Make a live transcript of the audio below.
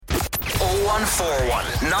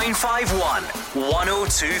0141 951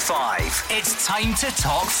 1025. It's time to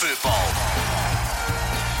talk football.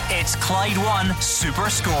 It's Clyde One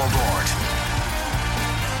Super Scoreboard.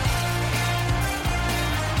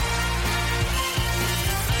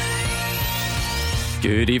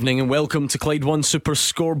 Good evening and welcome to Clyde One Super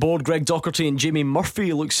Scoreboard. Greg Docherty and Jamie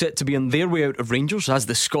Murphy look set to be on their way out of Rangers as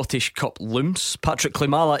the Scottish Cup looms. Patrick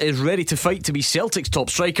Klimala is ready to fight to be Celtic's top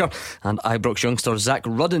striker, and Ibrox youngster Zach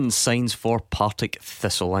Rudden signs for Partick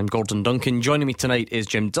Thistle. I'm Gordon Duncan. Joining me tonight is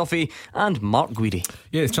Jim Duffy and Mark Guidi.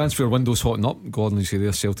 Yeah, the transfer window's hotting up. Gordon, you see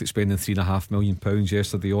there, Celtic spending £3.5 million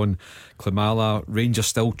yesterday on Klimala. Rangers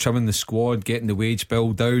still trimming the squad, getting the wage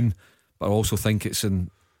bill down, but I also think it's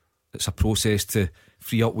a process to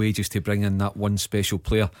free up wages to bring in that one special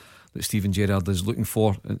player that Steven Gerrard is looking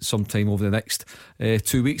for sometime over the next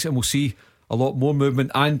 2 weeks, and we'll see a lot more movement.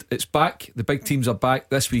 And it's back, the big teams are back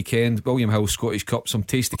this weekend. William Hill Scottish Cup, some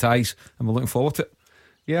tasty ties, and we're looking forward to it.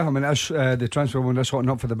 Yeah, I mean, the transfer window is hotting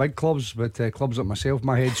up for the big clubs, but clubs like myself,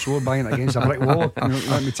 my head's sore buying it against a brick wall,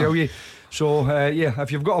 let me tell you. So yeah,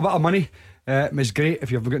 if you've got a bit of money, it's great. If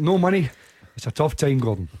you've got no money, it's a tough time,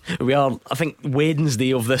 Gordon. We are, I think,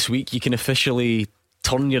 Wednesday of this week. You can officially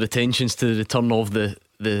turn your attentions to the return of the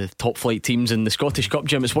top flight teams in the Scottish Cup,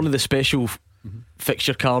 Jim. It's one of the special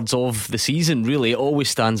fixture cards of the season, really. It always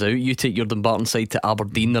stands out. You take your Dumbarton side to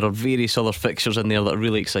Aberdeen. There are various other fixtures in there that are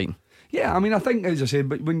really exciting. Yeah, I mean, I think, as I said,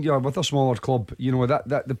 but when you're with a smaller club, you know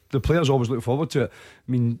that the players always look forward to it.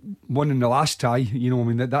 I mean, one in the last tie, you know, I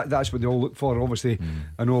mean that's what they all look for. Obviously,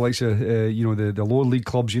 I know, like the lower league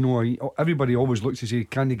clubs, you know, everybody always looks to say,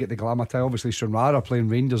 can they get the glamour tie? Obviously, Stranraer are playing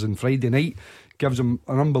Rangers on Friday night, gives them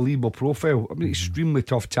an unbelievable profile. I mean, extremely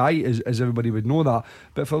tough tie, as everybody would know that.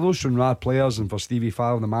 But for those Stranraer players and for Stevie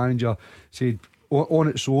Farrell, the manager, said on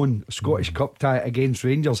its own, Scottish Cup tie against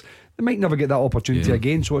Rangers, they might never get that opportunity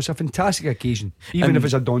again. So it's a fantastic occasion, even if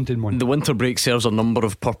it's a daunting one. The winter break serves a number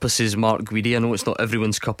of purposes, Mark Guidi. I know it's not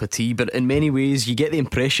everyone's cup of tea, but in many ways you get the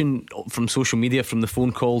impression from social media, from the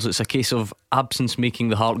phone calls, it's a case of absence making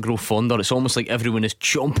the heart grow fonder. It's almost like everyone is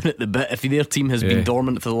chomping at the bit. If their team has been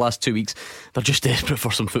dormant for the last 2 weeks, they're just desperate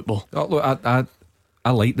for some football. Look, I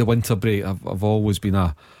like the winter break. I've always been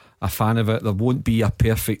a fan of it. There won't be a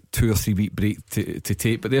perfect 2 or 3 week break to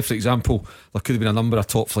take, but there, for example, there could have been a number of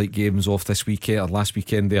top flight games off this weekend or last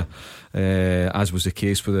weekend there, as was the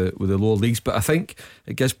case with the lower leagues. But I think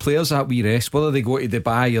it gives players that wee rest, whether they go to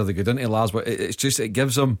Dubai or they go down to Lars. But it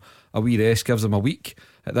gives them a wee rest, gives them a week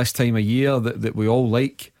at this time of year that we all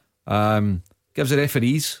like. Gives the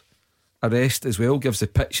referees a rest as well, gives the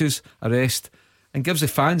pitches a rest, and gives the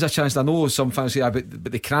fans a chance. I know some fans say, but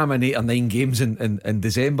they cram in 8 or 9 games in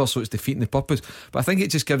December, so it's defeating the purpose. But I think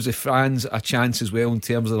it just gives the fans a chance as well in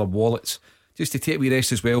terms of their wallets, just to take a wee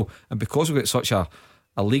rest as well. And because we've got such a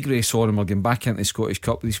league race on and we're getting back into the Scottish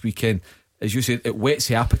Cup this weekend, as you said, it whets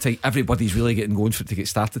the appetite. Everybody's really getting going for it to get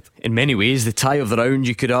started. In many ways, the tie of the round,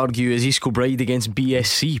 you could argue, is East Kilbride against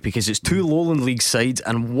BSC, because it's 2 Lowland League sides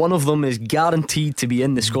and one of them is guaranteed to be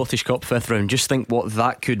in the Scottish Cup 5th round. Just think what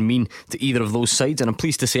that could mean to either of those sides. And I'm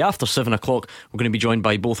pleased to say, after 7 o'clock, we're going to be joined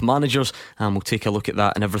by both managers, and we'll take a look at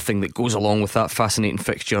that and everything that goes along with that fascinating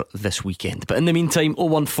fixture this weekend. But in the meantime,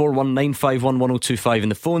 01419511025 in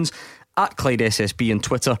the phones, at Clyde SSB on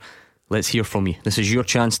Twitter. Let's hear from you. This is your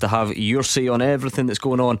chance to have your say on everything that's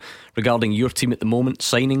going on regarding your team at the moment.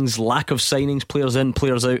 Signings, lack of signings, players in,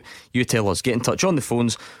 players out. You tell us. Get in touch on the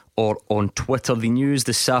phones or on Twitter. The news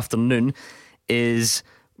this afternoon is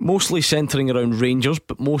mostly centering around Rangers,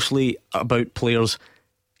 but mostly about players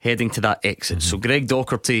heading to that exit. So Greg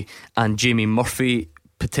Docherty and Jamie Murphy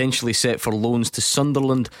potentially set for loans to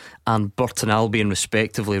Sunderland and Burton Albion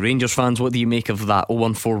respectively. Rangers fans, what do you make of that?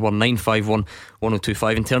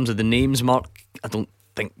 01419511025. In terms of the names, Mark, I don't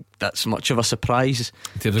think that's much of a surprise.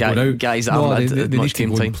 Guys that haven't had they much need to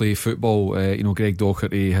game go time and play football. Greg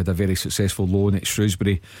Docherty had a very successful loan at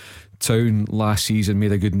Shrewsbury Town last season,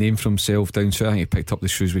 made a good name for himself down south. I think he picked up the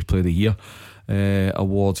Shrewsbury Player of the Year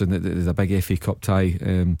awards, and there's a big FA Cup tie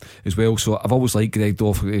as well. So I've always liked Greg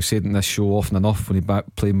Docherty. I've said in this show often enough when he's back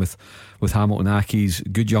playing with Hamilton Accies,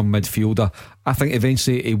 good young midfielder. I think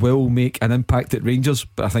eventually he will make an impact at Rangers,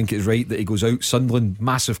 but I think it's right that he goes out. Sunderland,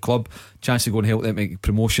 massive club, chance to go and help them make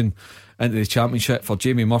promotion into the Championship. For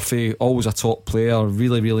Jamie Murphy, always a top player,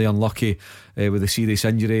 really, really unlucky with a serious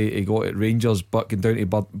injury he got at Rangers, but going down to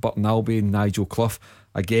Burton Albion, Nigel Clough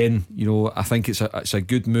again. I think it's a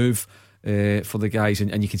good move for the guys,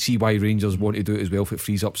 and you can see why Rangers want to do it as well if it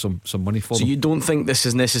frees up some money for them. So you don't think this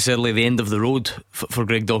is necessarily the end of the road for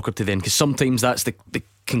Greg Docherty then? Because sometimes that's the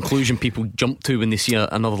conclusion people jump to when they see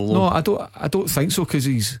another loan. No, I don't think so, because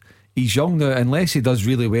he's he's young now. Unless he does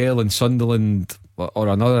really well in Sunderland or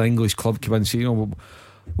another English club come in and say,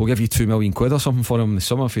 we'll give you £2 million or something for him in the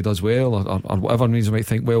summer if he does well, or whatever reason, might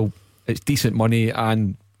think, well, it's decent money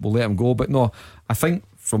and we'll let him go. But no, I think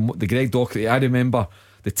from the Greg Docherty I remember,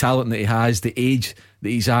 the talent that he has, the age that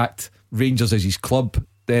he's at, Rangers is his club,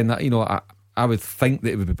 then I would think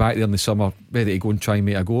that he would be back there in the summer ready to go and try and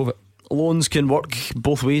make a go of it. Loans can work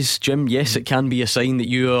both ways, Jim. Yes, it can be a sign that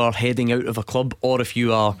you are heading out of a club, or if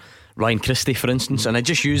you are Ryan Christie, for instance, and I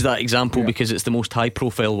just use that example because it's the most high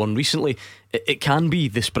profile one recently, it can be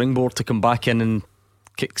the springboard to come back in and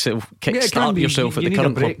kick-start yourself at the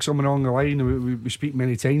current club. Break somewhere along the line. We speak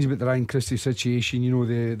many times about the Ryan Christie situation,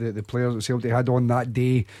 the players that Celtic had on that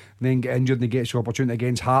day and then get injured and he gets the opportunity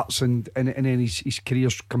against Hearts and then his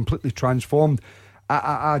career's completely transformed.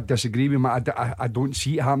 I disagree with him. I don't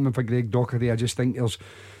see it happening for Greg Docherty. I just think there's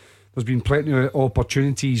been plenty of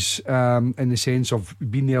opportunities in the sense of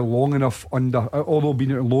being there long enough although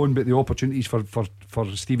being out on loan, but the opportunities for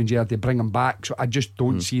Steven Gerrard to bring him back. So I just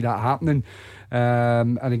don't see that happening.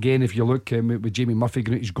 And again, if you look with Jamie Murphy,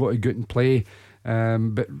 he's got to go out and play.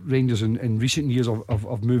 But Rangers in recent years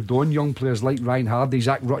have moved on young players like Ryan Hardy,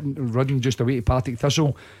 Zach Rudden just away to Partick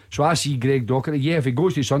Thistle. So I see Greg Docherty, if he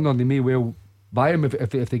goes to Sunderland they may well buy him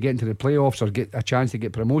if they get into the playoffs or get a chance to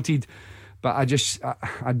get promoted. But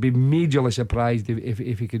I'd be majorly surprised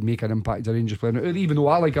if he could make an impact as a Rangers player. Now, even though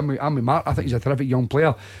I like him with Mark, I think he's a terrific young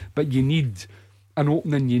player, but you need an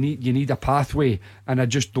opening, you need a pathway, and I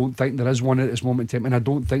just don't think there is one at this moment in time, and I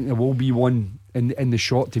don't think there will be one in the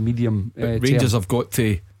short to medium Rangers have got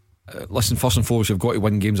to listen, first and foremost, you've got to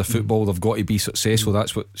win games of football, they've got to be successful.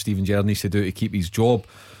 That's what Steven Gerrard needs to do to keep his job.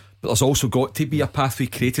 But there's also got to be a pathway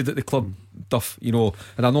created at the club, Duff, and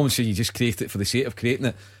I'm not saying you just create it for the sake of creating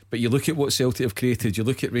it, but you look at what Celtic have created, you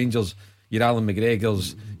look at Rangers, your Alan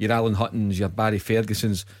McGregors, your Alan Huttons, your Barry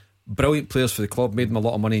Fergusons, brilliant players for the club, made them a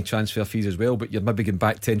lot of money in transfer fees as well, but you're maybe going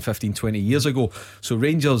back 10, 15, 20 years ago. So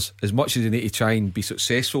Rangers, as much as they need to try and be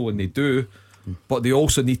successful, and they do, but they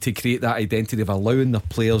also need to create that identity of allowing their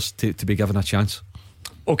players to be given a chance.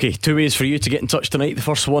 Okay, two ways for you to get in touch tonight. The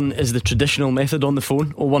first one is the traditional method on the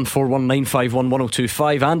phone,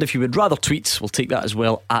 01419511025, and if you would rather tweets, we'll take that as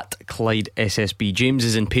well, at Clyde SSB. James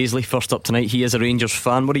is in Paisley first up tonight. He is a Rangers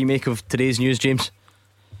fan. What do you make of today's news, James?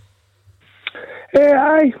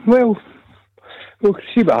 Aye, well, we'll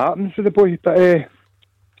see what happens with the boy, but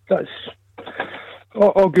that's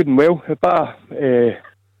all good and well. A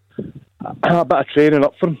bit of training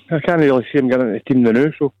up for him. I can't really see him getting into the team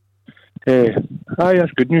now, so aye,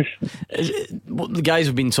 that's good news. The guys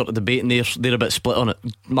have been sort of debating, they're a bit split on it.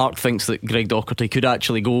 Mark thinks that Greg Docherty could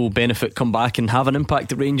actually go, benefit, come back and have an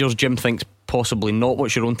impact at Rangers. Jim thinks possibly not.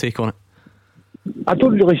 What's your own take on it? I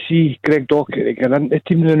don't really see Greg Docherty getting into the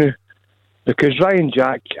team now, because Ryan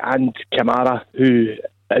Jack and Kamara, who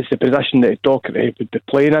is the position that Docherty would be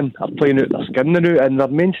playing in, are playing out their skin now, and their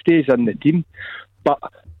mainstays in the team. But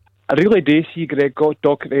I really do see Greg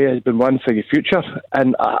Docherty has been one for the future,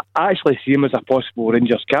 and I actually see him as a possible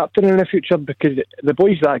Rangers captain in the future, because the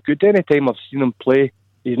boy's that good. Any time I've seen him play,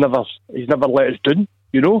 he's never let us down,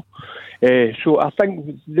 so I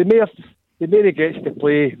think the more he gets to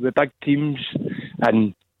play with big teams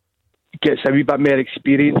and gets a wee bit more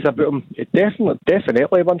experience about him, it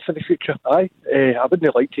definitely one for the future. I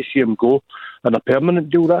wouldn't like to see him go on a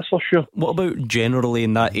permanent deal, that's for sure. What about generally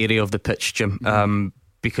in that area of the pitch, Jim?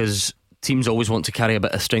 Because teams always want to carry a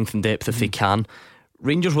bit of strength and depth if they can.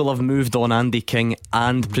 Rangers will have moved on Andy King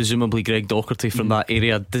and presumably Greg Docherty from that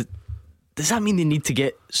area. Does that mean they need to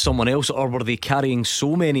get someone else, or were they carrying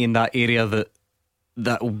so many in that area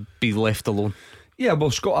that will be left alone? Yeah,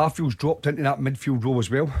 well, Scott Arfield's dropped into that midfield role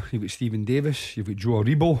as well. You've got Stephen Davis, you've got Joe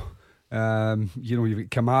Aribo, you've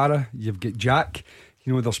got Kamara, you've got Jack.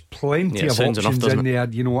 There's plenty of options in there,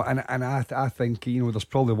 and I think, there's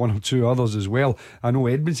probably one or two others as well. I know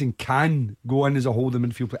Edmondson can go in as a holding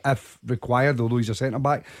midfield if required, although he's a centre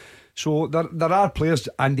back. So there are players.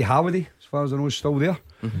 Andy Halliday, as far as I know, is still there.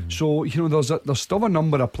 So there's still a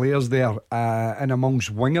number of players there, and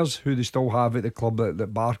amongst wingers who they still have at the club,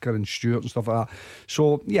 that Barker and Stewart and stuff like that.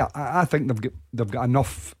 So yeah, I think they've got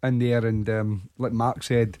enough in there, and like Mark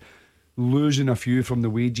said, losing a few from the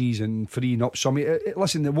wages and freeing up some.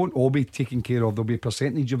 Listen, they won't all be taken care of. There'll be a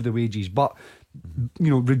percentage of the wages, but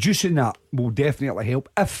reducing that will definitely help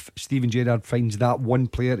if Steven Gerrard finds that one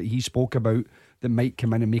player that he spoke about that might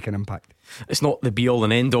come in and make an impact. It's not the be all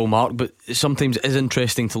and end all, Mark, but sometimes it is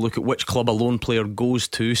interesting to look at which club a lone player goes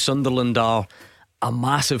to. Sunderland are a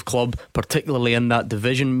massive club, particularly in that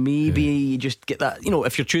division. Maybe you just get that,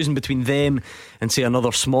 if you're choosing between them and say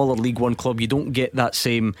another smaller League One club, you don't get that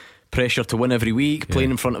same pressure to win every week,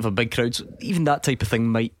 playing in front of a big crowd. So even that type of thing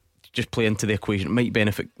might just play into the equation. It might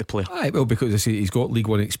benefit the player. Aye, well, because I say he's got League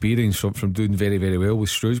One experience from doing very, very well with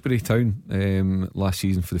Shrewsbury Town last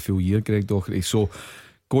season for the full year, Greg Docherty. So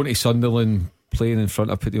going to Sunderland, playing in front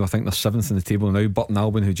of, I think they're 7th in the table now. Burton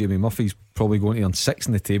Albion, who Jamie Murphy's probably going to earn 6th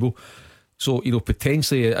in the table. So,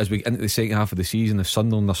 potentially as we get into the second half of the season, if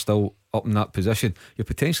Sunderland are still up in that position, you're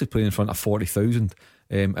potentially playing in front of 40,000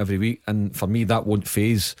 every week. And for me, that won't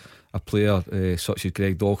faze a player such as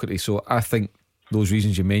Greg Docherty. So I think those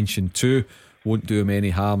reasons you mentioned too won't do him any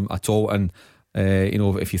harm at all. And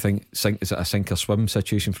if you think is it a sink or swim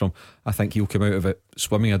situation for him, I think he'll come out of it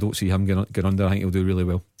swimming. I don't see him going under. I think he'll do really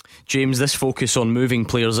well. James, this focus on moving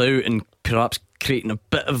players out and perhaps creating a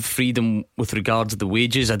bit of freedom with regards to the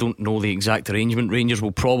wages, I don't know the exact arrangement. Rangers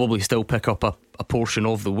will probably still pick up a portion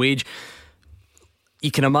of the wage.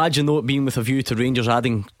 You can imagine though it being with a view to Rangers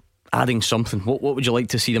adding something. What would you like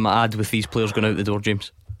to see them add with these players going out the door,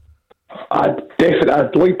 James?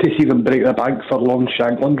 I'd like to see them break the bank for Lon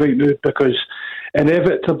Shankland right now, because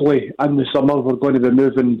inevitably in the summer we're going to be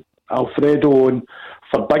moving Alfredo on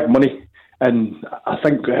for big money. And I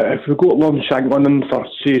think if we got Lon Shankland in for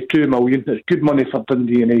say 2 million, it's good money for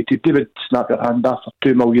Dundee United. They would snap their hand off for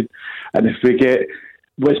 2 million. And if we get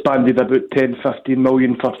West Banded about 10-15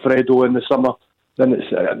 million for Fredo in the summer, then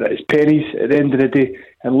it's pennies at the end of the day.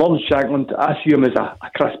 And Lon Shankland, I see him as a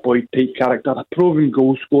Chris Boyd type character, a proven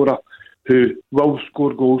goal scorer who will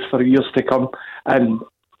score goals for years to come. And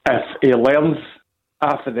if he learns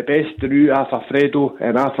after the best through, after Fredo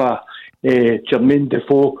and after Jermaine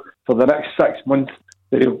Defoe for the next 6 months,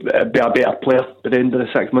 that he'll be a better player by the end of the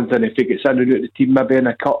 6 months. And if he gets in and out of the team, maybe in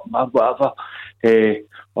a cup or whatever,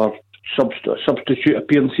 or substitute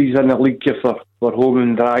appearances in the league for home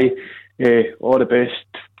and dry, all the best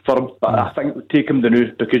for him. But I think we'll take him the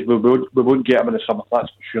new, because we won't get him in the summer, that's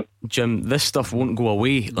for sure. Jim, this stuff won't go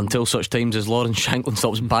away until such times as Lawrence Shankland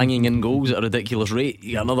stops banging in goals at a ridiculous rate.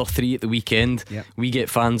 You get another 3 at the weekend. Yep. We get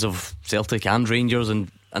fans of Celtic and Rangers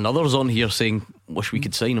and others on here saying wish we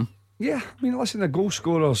could sign him. Yeah, I mean, listen, the goal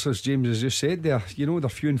scorers, as James has just said there, they're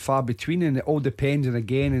few and far between, and it all depends on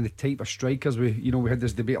the type of strikers. We had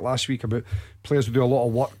this debate last week about players who do a lot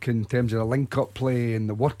of work in terms of the link-up play and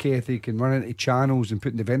the work ethic and running into channels and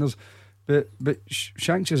putting defenders. But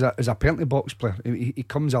Shanks is a penalty box player. He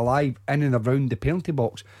comes alive in and around the penalty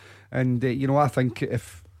box, and I think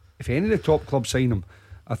if any of the top clubs sign him,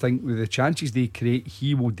 I think with the chances they create,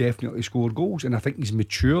 he will definitely score goals. And I think he's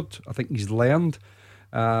matured. I think he's learned.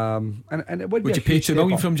 And it would you pay 2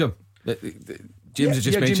 million from Jim? James has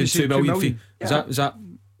just mentioned 2 million fee. Is that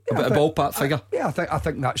a bit of a ballpark figure? I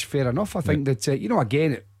think that's fair enough. I think that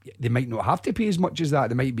again, they might not have to pay as much as that.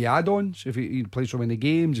 There might be add-ons if he plays so many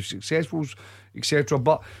games, if successful, etc.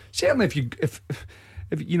 But certainly, if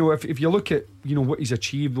you look at what he's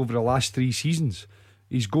achieved over the last 3 seasons,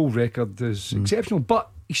 his goal record is exceptional. But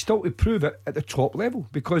he's still to prove it at the top level,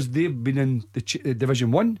 because they've been in the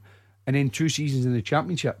Division 1 and then 2 seasons in the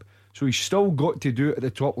Championship. So he's still got to do it at the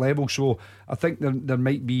top level. So I think there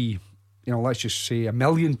might be, let's just say £1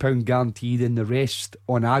 million guaranteed and the rest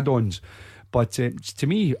on add-ons. But to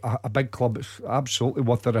me, a big club is absolutely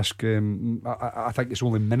worth the risk. I think it's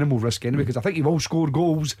only minimal risk anyway, because I think he will score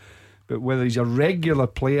goals, but whether he's a regular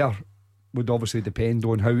player would obviously depend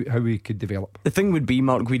on how he could develop. The thing would be,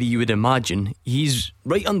 Mark Guidi, you would imagine he's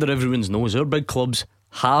right under everyone's nose. Our big clubs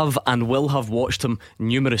have and will have watched him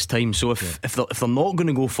numerous times. So if they're not going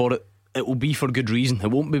to go for it, it will be for good reason.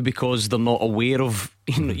 It won't be because they're not aware of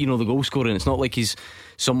the goal scoring. It's not like he's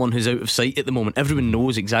someone who's out of sight at the moment. Everyone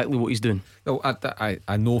knows exactly what he's doing. Well,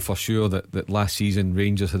 I know for sure that last season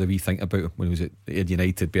Rangers had a wee think about him when he was at Ayr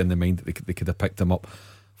United, bearing in mind that they could have picked him up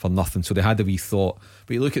for nothing. So they had a wee thought.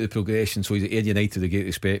 But you look at the progression. So he's at Ayr United, a great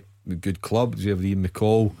respect, good club. You have Ian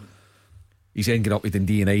McCall. He's ended up with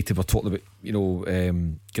Dundee United. We're talking about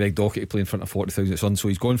Greg Docherty playing in front of 40,000 at Sun. So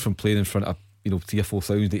he's gone from playing in front of 3,000 or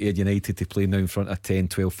 4,000 at Ayr United to playing now in front of 10,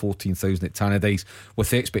 12, 14,000 at Tannadice, with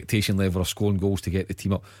the expectation level of scoring goals to get the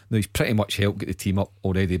team up. Now he's pretty much helped get the team up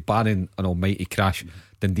already, barring an almighty crash.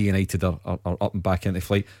 Dundee United are up and back into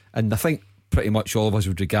flight, and I think pretty much all of us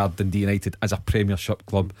would regard Dundee United as a Premiership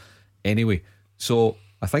club anyway. So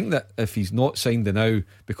I think that if he's not signed the now,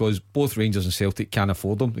 because both Rangers and Celtic can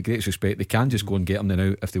afford him, with greatest respect, they can just go and get him the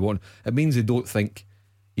now if they want. It means they don't think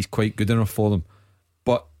he's quite good enough for them.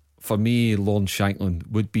 But for me, Lon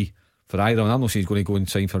Shankland would be for either. And I'm not saying he's going to go and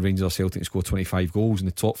sign for Rangers or Celtic and score 25 goals in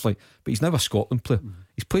the top flight, but he's now a Scotland player.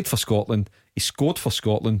 He's played for Scotland, he's scored for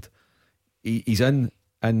Scotland, he's in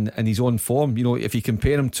and he's on form. If you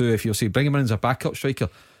compare him to, if you say bring him in as a backup striker,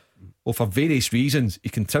 Well, for various reasons, he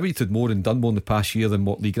contributed more in Dunbar in the past year than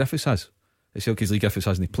what Lee Griffiths has. It's because Lee Griffiths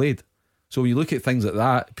hasn't played. So when you look at things like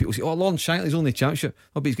that, people say, oh, Lawrence Shankly's only championship.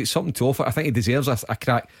 Oh, but he's got something to offer. I think he deserves a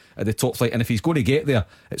crack at the top flight. And if he's going to get there,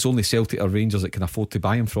 it's only Celtic or Rangers that can afford to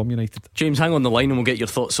buy him from United. James, hang on the line and we'll get your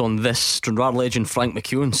thoughts on this. Stranraer legend Frank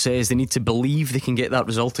McEwen says they need to believe they can get that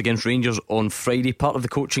result against Rangers on Friday. Part of the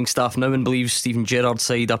coaching staff now and believes Stephen Gerrard's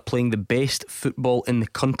side are playing the best football in the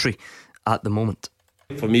country at the moment.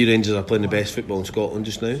 For me, Rangers are playing the best football in Scotland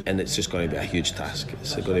just now, and it's just going to be a huge task.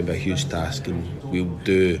 It's going to be a huge task, and we'll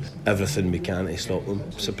do everything we can to stop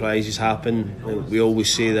them. Surprises happen. We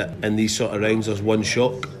always say that in these sort of rounds there's one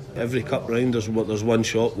shock. Every cup round there's one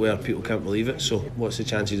shock where people can't believe it. So what's the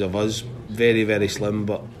chances of us? Very, very slim,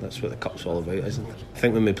 but that's what the cup's all about, isn't it? I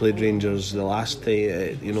think when we played Rangers the last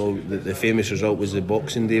time, the famous result was the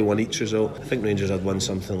Boxing Day, one each result. I think Rangers had won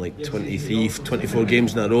something like 23, 24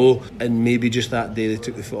 games in a row, and maybe just that day they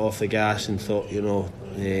took the foot off the gas and thought,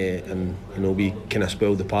 we kind of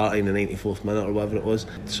spoiled the party in the 94th minute or whatever it was.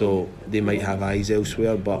 So they might have eyes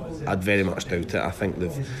elsewhere, but I'd very much doubt it. I think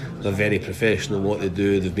they're very professional in what they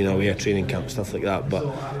do. They've been away at training camp, stuff like that.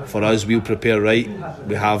 But for us, we'll prepare right.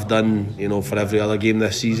 We have done, for every other game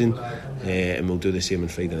this season. And we'll do the same on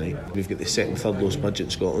Friday night. We've got the second, third lowest budget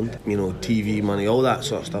in Scotland. TV money, all that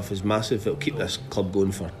sort of stuff is massive. It'll keep this club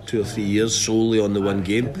going for 2 or 3 years solely on the one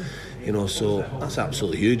game. So that's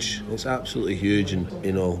absolutely huge. It's absolutely huge, and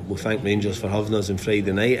we'll thank Rangers for having us on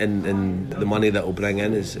Friday night, and the money that will bring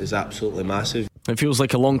in is absolutely massive. It feels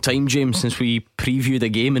like a long time, James, since we previewed a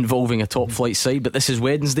game involving a top flight side, but this is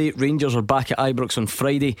Wednesday. Rangers are back at Ibrox on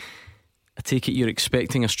Friday. I take it you're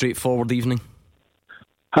expecting a straightforward evening?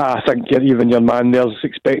 I think even your man there's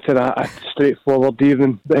expecting a straightforward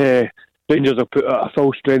evening. Rangers have put out a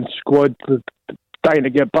full strength squad, trying to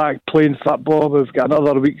get back playing football. We've got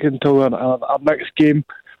another week until our next game.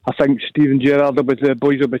 I think Stephen Gerrard with the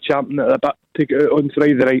boys will be champing it a bit, take it out on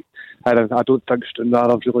Friday night, and I don't think Stranraer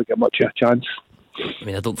have really got much of a chance.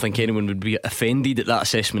 I don't think anyone would be offended at that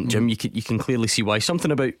assessment, Jim. You can clearly see why.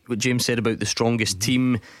 Something about what James said about the strongest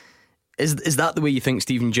team. Is that the way you think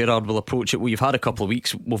Stephen Gerrard will approach it? Well, you've had a couple of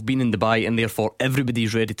weeks, we've been in Dubai, and therefore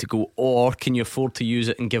everybody's ready to go. Or can you afford to use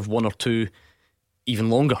it and give one or two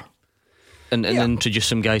even longer and introduce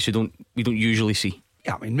some guys we don't usually see?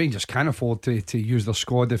 Yeah, Rangers can afford to use their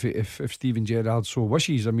squad if Stephen Gerrard so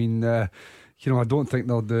wishes. I don't think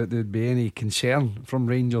there'd be any concern from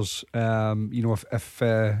Rangers. If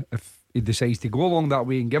he decides to go along that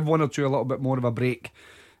way and give one or two a little bit more of a break.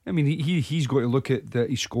 He's got to look at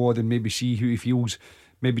his squad and maybe see who he feels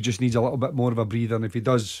maybe just needs a little bit more of a breather, and if he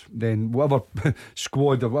does, then whatever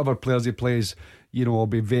squad or whatever players he plays, will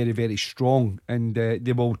be very, very strong, and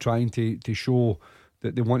they will trying to show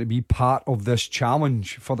that they want to be part of this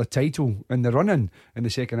challenge for the title in the run-in in the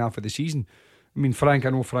second half of the season. I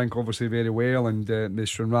know Frank obviously very well, and the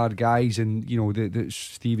Stranraer guys, and the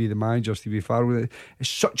Stevie, the manager, Stevie Farrell. It's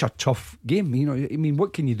such a tough game.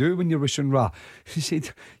 What can you do when you're with Stranraer? He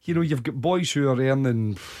said, you've got boys who are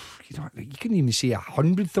earning, you couldn't even say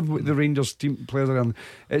 100th of what the Rangers team players are earning.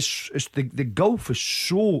 It's the gulf is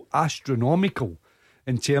so astronomical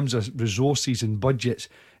in terms of resources and budgets.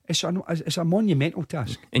 It's a monumental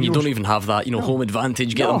task. And you don't even have that, home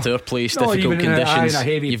advantage, get them to our place, difficult conditions.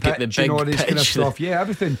 You've got the big and all this kind of stuff. Yeah,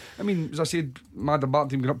 everything. As I said, Madden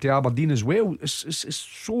Barton going up to Aberdeen as well. It's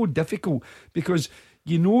so difficult because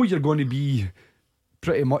you're going to be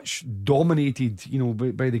pretty much dominated,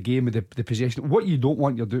 by the game of the possession. What you don't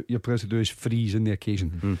want your players to do is freeze in the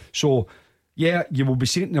occasion. So yeah, you will be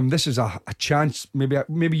saying to them, this is a chance, maybe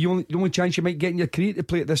the only chance you might get in your career to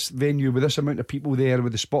play at this venue with this amount of people there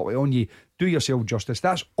with the spotlight on you. Do yourself justice.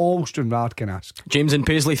 That's all Stranraer can ask. James in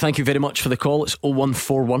Paisley, thank you very much for the call. It's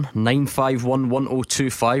 0141 951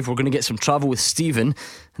 1025. We're going to get some travel with Stephen,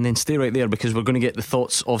 and then stay right there because we're going to get the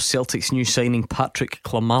thoughts of Celtic's new signing Patrick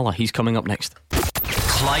Klimala. He's coming up next.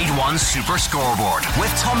 Clyde One Super Scoreboard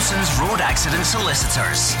with Thompson's Road Accident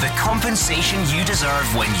Solicitors. The compensation you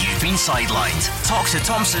deserve when you've been sidelined. Talk to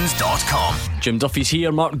Thompsons.com. Jim Duffy's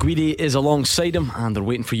here, Mark Guidi is alongside him, and they're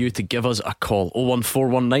waiting for you to give us a call.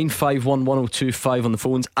 0141 951 1025 on the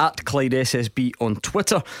phones, at Clyde SSB on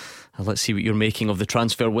Twitter. Let's see what you're making of the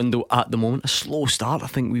transfer window at the moment. A slow start, I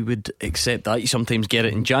think we would accept that. You sometimes get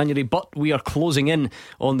it in January, but we are closing in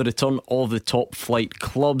on the return of the top flight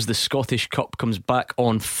clubs. The Scottish Cup comes back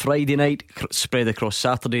on Friday night, spread across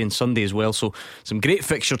Saturday and Sunday as well. So some great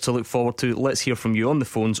fixture to look forward to. Let's hear from you on the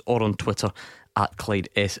phones or on Twitter at Clyde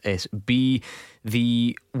SSB.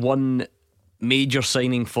 The one major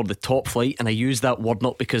signing for the top flight, and I use that word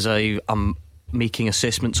not because I'm making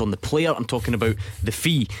assessments on the player. I'm talking about the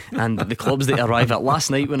fee and the clubs they arrive at.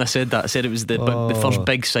 Last night when I said that, I said it was the first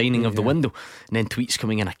big signing of the window, and then tweets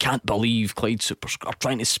coming in, I can't believe Clyde Superscore are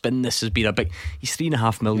trying to spin this as being a big. He's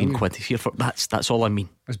 £3.5 million quid. If you're for, that's all I mean.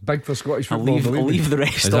 It's big for Scottish football. I'll leave the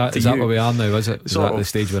rest up to you. Is that where we are now? Is it? Is that the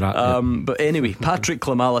stage we're at? But anyway, Patrick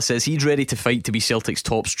Klimala says he's ready to fight to be Celtic's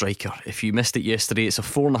top striker. If you missed it yesterday, it's a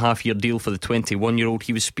 4.5-year deal for the 21-year-old.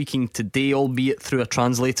 He was speaking today, albeit through a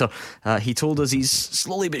translator. He told us he's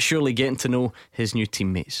slowly but surely getting to know his new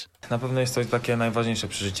teammates. Na pewno jest to takie najważniejsze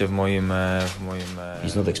przeżycie w moim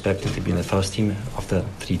He's not expected to be in the first team after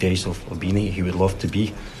 3 days of being here. He would love to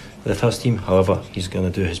be the first team. However, he's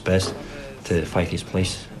going to do his best to fight his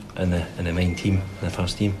place in the main team, in the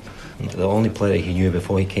first team. The only player he knew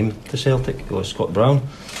before he came to Celtic was Scott Brown.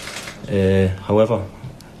 However,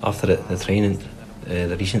 after the training,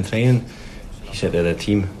 the recent training, he said that the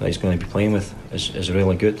team that he's going to be playing with is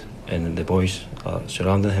really good, and the boys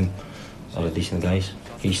surrounding him are decent guys.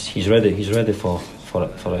 He's ready for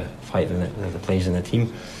a fight in the place in the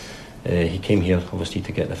team. He came here obviously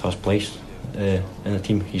to get the first place in the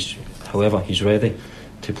team. He's ready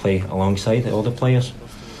to play alongside the other players.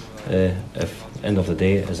 If end of the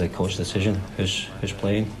day is a coach decision who's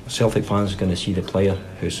playing. Celtic fans are going to see the player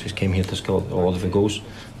who's came here to score a lot of the goals.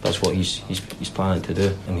 That's what he's planning to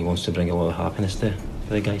do, and he wants to bring a lot of happiness to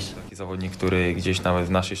the guys. Taki zawodnik, który gdzieś nawet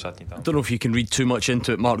w naszej szatni tam. I don't know if you can read too much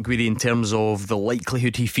into it, Mark Guidi, in terms of the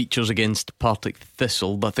likelihood he features against Partick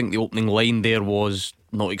Thistle, but I think the opening line there was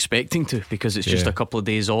not expecting to, because it's just a couple of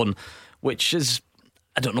days on, which is,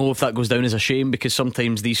 I don't know if that goes down as a shame, because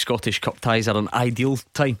sometimes these Scottish Cup ties are an ideal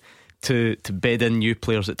time to bed in new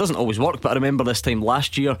players. It doesn't always work, but I remember this time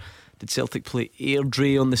last year, did Celtic play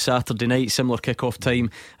Airdrie on the Saturday night, similar kick-off time?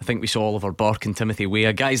 I think we saw Oliver Burke and Timothy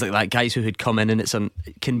Weah, guys like that, guys who had come in, and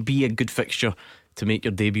it can be a good fixture to make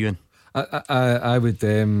your debut in. I would,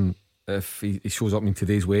 if he shows up in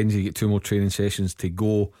today's Wednesday, you get 2 more training sessions to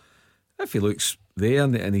go. If he looks there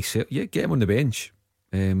and he said, yeah, get him on the bench.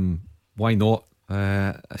 Why not?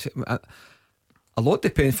 A lot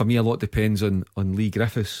depends for me. A lot depends on Leigh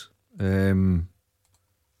Griffiths.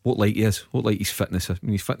 What light he is, what light his fitness is. I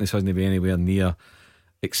mean, his fitness hasn't been anywhere near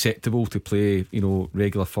acceptable to play,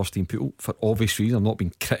 regular first team football for obvious reasons. I'm not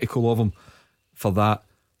being critical of him for that,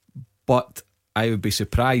 but I would be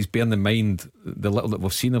surprised, bearing in mind the little that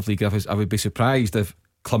we've seen of Leigh Griffiths, I would be surprised if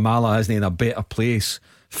Klimala isn't in a better place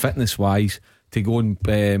fitness wise to go and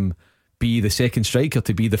be the second striker,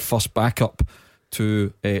 to be the first backup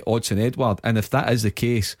to Odsonne Edouard. And if that is the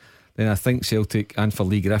case, then I think Celtic, and for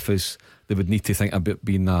Leigh Griffiths, they would need to think about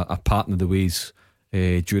being a partner of the ways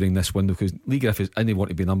during this window, because Leigh Griffiths doesn't want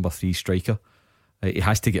to be number 3 striker. He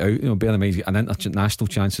has to get out. Bear in mind he's got an international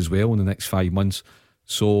chance as well in the next 5 months.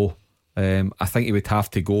 So I think he would have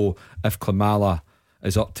to go if Klimala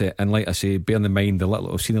is up to it. And like I say, bearing in mind the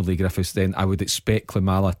little I've seen of Leigh Griffiths, then I would expect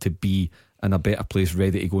Klimala to be in a better place,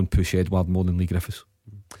 ready to go and push Edouard more than Leigh Griffiths.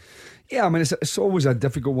 Yeah, I mean, it's always a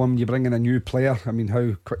difficult one when you bring in a new player. I mean,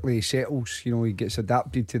 how quickly he settles. He gets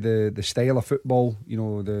adapted to the style of football.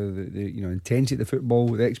 The intensity of the football,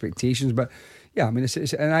 the expectations. But yeah, I mean, it's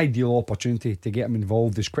an ideal opportunity to get him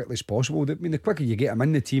involved as quickly as possible. I mean, the quicker you get him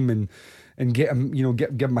in the team and get him,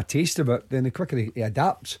 give him a taste of it, then the quicker he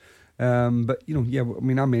adapts. But I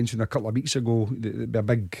mean, I mentioned a couple of weeks ago there'd be a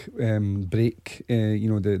big break.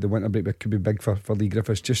 The winter break could be big for Leigh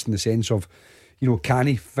Griffiths, just in the sense of, can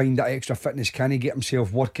he find that extra fitness? Can he get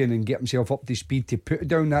himself working and get himself up to speed to put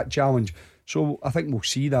down that challenge? So I think we'll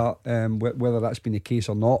see that, whether that's been the case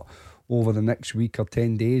or not, over the next week or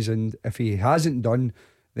 10 days. And if he hasn't done,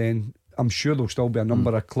 then I'm sure there'll still be a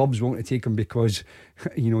number of clubs wanting to take him, because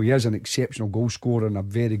he is an exceptional goal scorer and a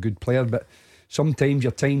very good player. But sometimes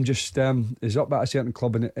your time just is up at a certain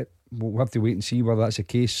club, and we'll have to wait and see whether that's the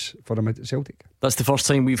case for him at Celtic. That's the first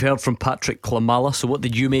time we've heard from Patrick Klimala. So what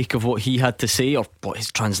did you make of what he had to say, or what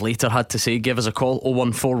his translator had to say? Give us a call,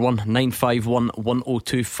 0141 951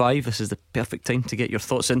 1025. This is the perfect time to get your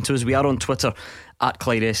thoughts into us. We are on Twitter at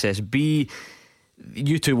Clyde SSB.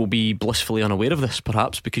 You two will be blissfully unaware of this,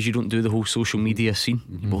 perhaps, because you don't do the whole social media scene.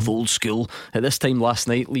 You're both old school. At this time last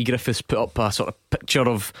night, Leigh Griffiths put up a sort of picture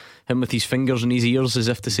of him with his fingers in his ears, as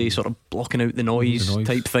if to say, sort of blocking out the noise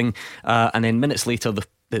type thing. And then minutes later,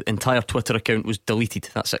 the entire Twitter account was deleted.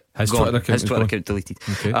 That's it. His Twitter account deleted.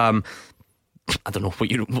 Okay. I don't know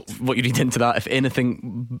what you read into that. If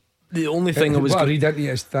anything, the only thing what I read into it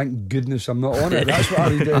is, thank goodness I'm not on it. That's what I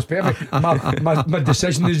read. It's perfect. My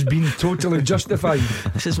decision has been totally justified.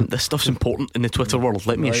 This stuff's important in the Twitter world,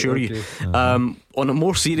 let me assure you. On a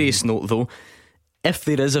more serious note though, if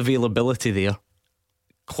there is availability there,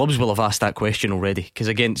 clubs will have asked that question already. Because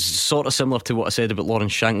again, sort of similar to what I said about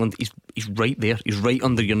Lawrence Shankland, he's right there, he's right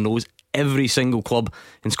under your nose. Every single club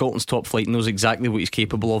in Scotland's top flight knows exactly what he's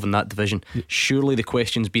capable of in that division. Surely the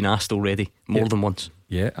question's been asked already more than once.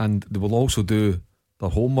 Yeah, and they will also do their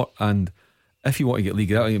homework. And if you want to get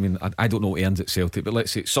league out, I mean, I don't know what he earns at Celtic, but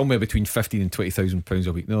let's say it's somewhere between £15,000 and £20,000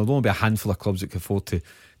 a week. Now, there'll only be a handful of clubs that can afford to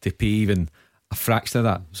pay even a fraction of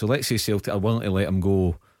that. So let's say Celtic are willing to let him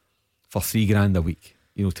go for £3,000 a week,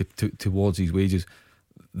 you know, towards his wages.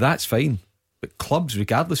 That's fine. But clubs,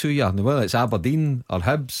 regardless who you are, whether it's Aberdeen or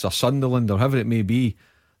Hibs or Sunderland or whoever it may be,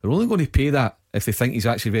 they're only going to pay that if they think he's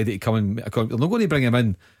actually ready to come in. They're not going to bring him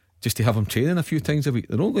in just to have him training a few times a week.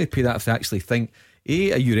 They're not going to pay that if they actually think, are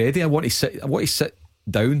you ready? I want to sit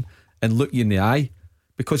down and look you in the eye,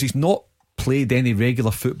 because he's not played any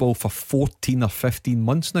regular football for 14 or 15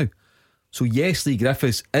 months now. So yes, Leigh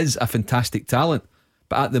Griffiths is a fantastic talent,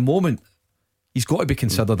 but at the moment he's got to be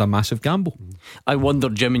considered a massive gamble. I wonder,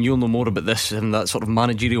 Jim, and you'll know more about this and that sort of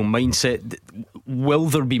managerial mindset, will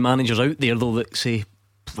there be managers out there though that say,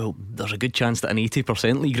 well, there's a good chance that an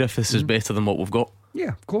 80% Leigh Griffiths is better than what we've got? Yeah,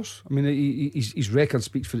 of course. I mean, his record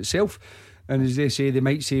speaks for itself. And as they say, they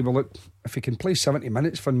might say, well, look, if he can play 70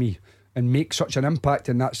 minutes for me and make such an impact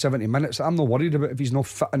in that 70 minutes, I'm not worried about if he's not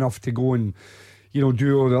fit enough to go and, you know,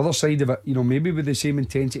 do all the other side of it, you know, maybe with the same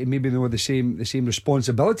intensity, maybe with the same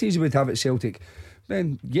responsibilities he would have at Celtic.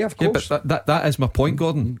 Then yeah, of course. Yeah, but that is my point,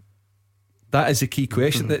 Gordon. That is the key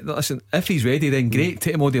question. Listen, if he's ready, then great,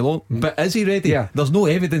 take him all day long. But is he ready? Yeah. There's no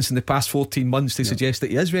evidence in the past 14 months to suggest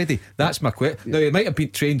that he is ready. That's my question. Now, he might have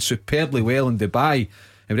been trained superbly well in Dubai.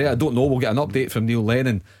 I don't know, we'll get an update from Neil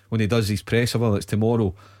Lennon when he does his press, whether it's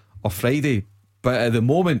tomorrow or Friday. But at the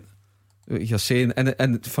moment, you're saying,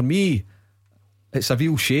 and for me, it's a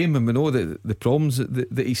real shame, and we know the problems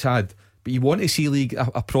that he's had. But you want to see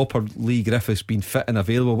a proper Leigh Griffiths being fit and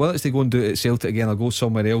available, whether it's to go and do it at Celtic again or go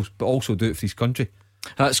somewhere else, but also do it for his country.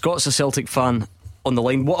 Scott's a Celtic fan on the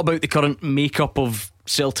line. What about the current makeup of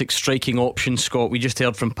Celtic striking options, Scott? We just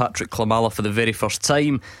heard from Patrick Klimala for the very first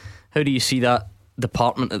time. How do you see that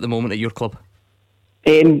department at the moment at your club?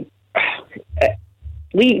 Leigh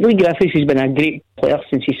Griffiths has been a great player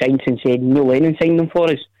since Neil Lennon signed him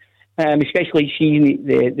for us. Especially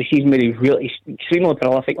the season where he was really extremely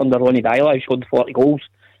prolific under Ronnie Deila. He scored 40 goals.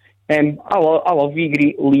 I love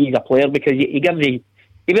Leigh as a player because he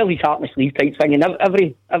wears his heart in his sleeve type thing, and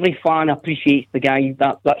every fan appreciates the guy,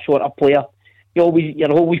 that sort of player. You're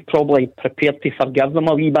always probably prepared to forgive them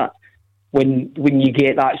a wee bit when you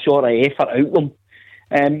get that sort of effort out of them.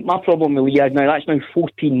 My problem with Leigh is that's now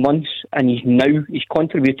 14 months, and he's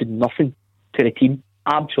contributed nothing to the team,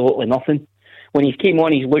 absolutely nothing. When he came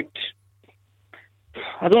on, he's looked,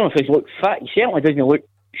 I don't know if he's looked fit. He certainly doesn't look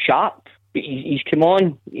sharp, but he's come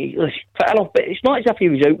on, he's fit enough. But it's not as if he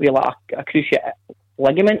was out with like a cruciate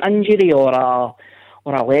ligament injury or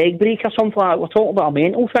a leg break or something like that. We're talking about a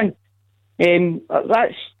mental thing.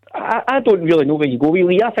 I don't really know where you go with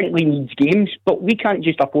Leigh. I think Leigh needs games, but we can't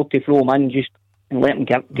just afford to throw him in and let him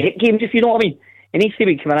get games, if you know what I mean. He needs to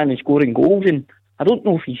be coming in and scoring goals, and I don't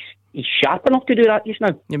know if he's sharp enough to do that just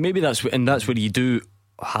now. Yeah, maybe that's where you do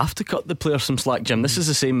have to cut the player some slack, Jim. This is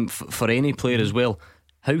the same for any player as well.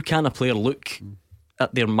 How can a player look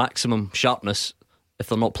at their maximum sharpness if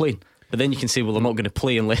they're not playing? But then you can say, well, they're not going to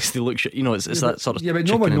play unless they look it's that sort of. Yeah, but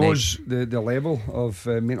no one knows the level of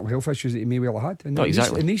mental health issues that he may well have had. And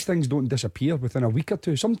exactly. And these things don't disappear within a week or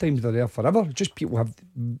two. Sometimes they're there forever. Just people have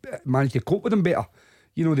managed to cope with them better.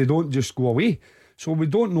 You know, they don't just go away. So we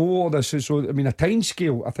don't know all this. So I mean, a time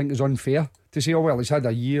scale I think is unfair to say, oh well, he's had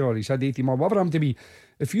a year or he's had 18 months, whatever him to be.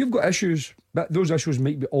 If you've got issues, those issues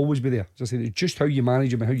might always be there. As I say, it's just how you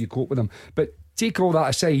manage them and how you cope with them. But take all that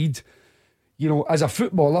aside, you know, as a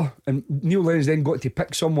footballer, and Neil Lennon's then got to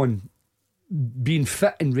pick someone being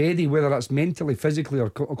fit and ready, whether that's mentally, physically, or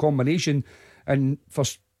a combination. And for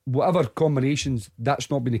whatever combinations,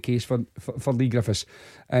 that's not been the case for Leigh Griffiths.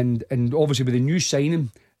 And obviously with the new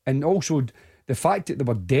signing, and also the fact that they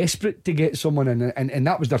were desperate to get someone in, and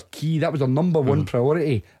that was their key, that was their number one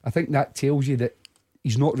priority. I think that tells you that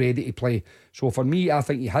he's not ready to play. So for me, I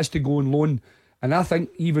think he has to go on loan. And I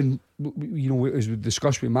think even, you know, as we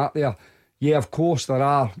discussed with Matt there, yeah, of course there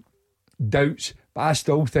are doubts, but I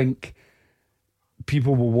still think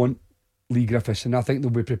people will want Leigh Griffiths, and I think they'll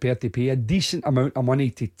be prepared to pay a decent amount of money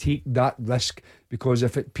to take that risk, because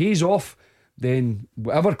if it pays off, then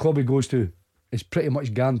whatever club he goes to is pretty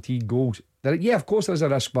much guaranteed goals. Yeah, of course there's a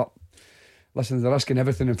risk, but listen, there's a risk in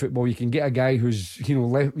everything in football. You can get a guy who's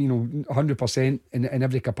 100% in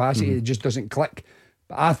every capacity. It just doesn't click.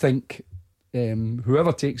 But I think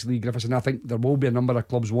whoever takes Leigh Griffiths, and I think there will be a number of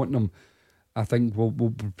clubs wanting him, I think we'll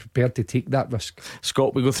be prepared to take that risk.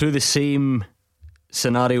 Scott, we go through the same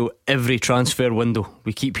scenario every transfer window.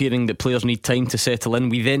 We keep hearing that players need time to settle in.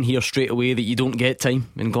 We then hear straight away that you don't get time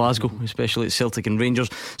in Glasgow, especially at Celtic and Rangers.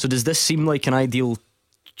 So does this seem like an ideal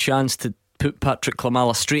chance to put Patrick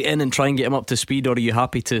Klimala straight in and try and get him up to speed, or are you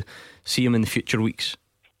happy to see him in the future weeks?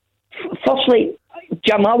 Firstly,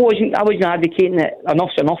 Jim, I wasn't advocating that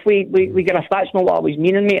enough's enough. We get that's not what I was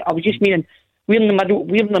meaning, mate. I was just meaning we're in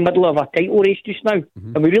the middle of a title race just now,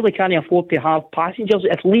 and we really can't afford to have passengers.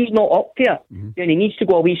 If Lee's not up there, then he needs to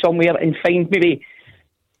go away somewhere and find maybe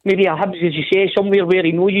a Hibs, as you say, somewhere where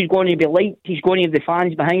he knows he's going to be liked, he's going to have the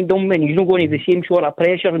fans behind him, and he's not going to have the same sort of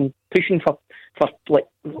pressure and pushing for like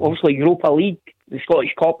obviously Europa League, the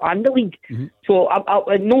Scottish Cup and the league. So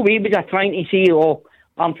I no way was I trying to say, oh,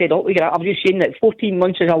 I'm fed up with it. I was just saying that 14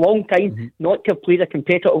 months is a long time not to have played a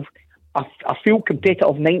full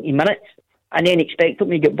competitive 90 minutes and then expect them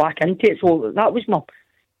to get back into it. So that was my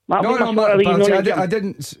I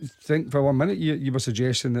didn't think for 1 minute you were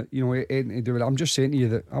suggesting that anything to do with it. I'm just saying to you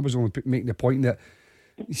that I was only making the point that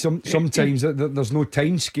sometimes there's no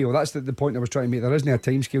time scale. That's the point I was trying to make. There isn't a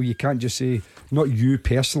time scale. You can't just say, not you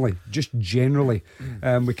personally, just generally,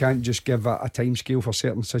 we can't just give a time scale for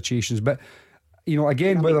certain situations. But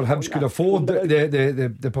again, whether Hibs could afford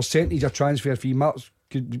the percentage of transfer fee, Marks,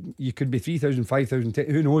 you could be 3,000, 5,000,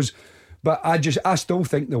 who knows. But I still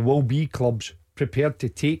think there will be clubs prepared to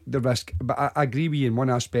take the risk. But I agree with you in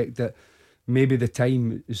one aspect that maybe the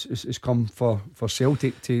time is come for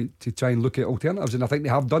Celtic to try and look at alternatives, and I think they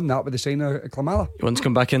have done that with the signing of Klimala. You want to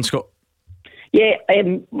come back in, Scott? Yeah,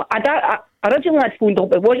 I originally I phoned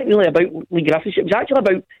up. It wasn't really about Lee Griffiths. It was actually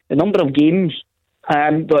about the number of games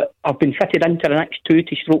that have been fitted into the next 2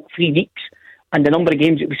 to 3 weeks, and the number of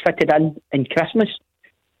games that was fitted in Christmas.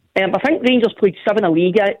 I think Rangers played 7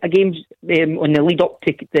 league games on the lead up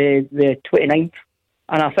to the 29th,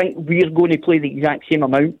 and I think we're going to play the exact same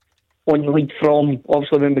amount on the lead from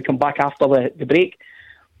obviously when we come back after the break.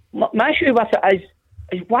 My issue with it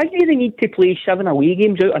is why do they need to play 7 away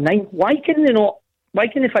games out of 9? Why can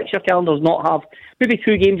the fixture calendars not have maybe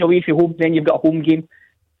 2 games away from home, then you've got a home game,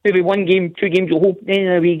 maybe 1 game, 2 games at home, then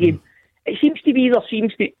an away game? It seems to be there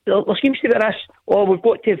seems to be this, we've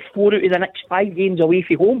got to have 4 out of the next 5 games away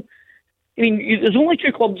from home. I mean, there's only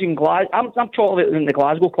 2 clubs in Glasgow. I'm talking about the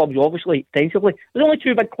Glasgow clubs, obviously, extensively. There's only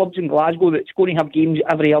 2 big clubs in Glasgow that's going to have games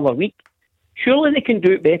every other week. Surely they can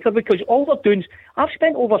do it better, because all they're doing is, I've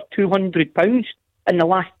spent over £200 in the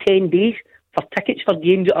last 10 days for tickets for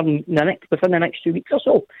games that are within the next 2 weeks or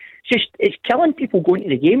so. It's killing people going to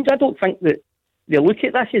the games. I don't think that they look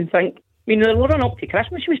at this and think, the run up to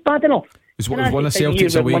Christmas was bad enough. Is one of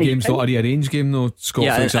Celtic's away games not a rearranged game though,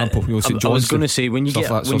 Scott, for example? St John's, I was going to say, when you get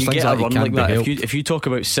a run like that, if you talk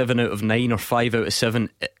about 7 out of 9 or 5 out of 7,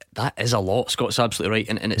 that is a lot. Scott's absolutely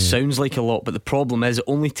right, and it sounds like a lot, but the problem is it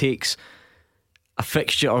only takes a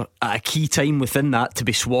fixture at a key time within that to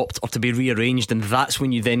be swapped or to be rearranged, and that's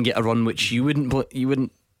when you then get a run which you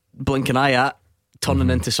wouldn't blink an eye at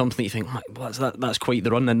turning into something you think, that's quite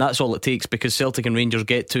the run, and that's all it takes, because Celtic and Rangers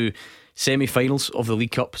get to semi-finals of the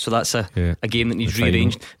League Cup, so that's a game that needs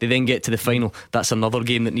rearranged. They then get to the final, that's another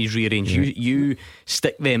game that needs rearranged. You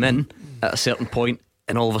stick them in at a certain point,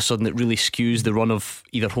 and all of a sudden it really skews the run of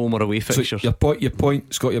either home or away fixtures. So your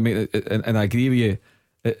point, Scott, you're making, and I agree with you,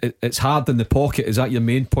 it's hard in the pocket. Is that your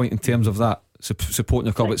main point in terms of that supporting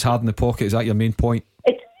your club? It's hard in the pocket. Is that your main point?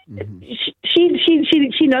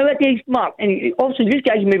 See nowadays, Mark, and obviously these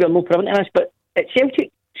guys maybe are no private in this, but at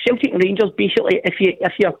Celtic and Rangers, basically,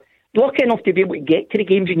 if you're lucky enough to be able to get to the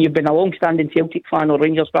games and you've been a long-standing Celtic fan or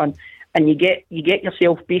Rangers fan, and you get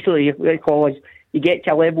yourself basically, you get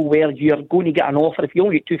to a level where you're going to get an offer. If you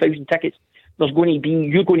only get 2,000 tickets, you're going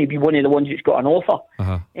to be one of the ones that's got an offer.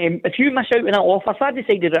 If you miss out on that offer, if I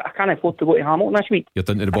decided that I can't afford to go to Hamilton this week, you're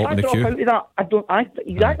down to the bottom of the queue.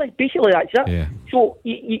 Exactly. Basically, that's it. Yeah. So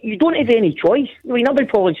you don't have any choice. I mean, I've been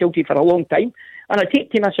following Celtic for a long time, and I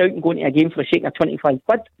take to miss out and going to a game for the sake of 25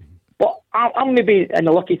 quid. But I'm maybe in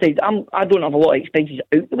the lucky side. I don't have a lot of expenses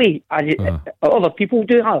out the way as other people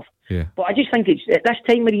do have. Yeah. But I just think it's at this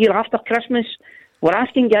time of the year after Christmas, we're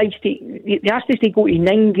asking guys they asked us to go to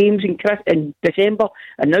 9 games in December,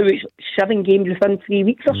 and now it's 7 games within 3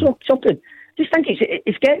 weeks or something. Just think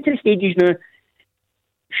it's getting to the stages now.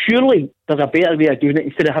 Surely there's a better way of doing it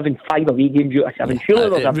instead of having 5 away games out of 7. Surely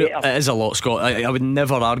there's a better. It is a lot, Scott. I would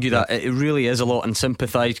never argue that. It really is a lot, and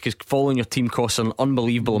sympathise, because following your team costs an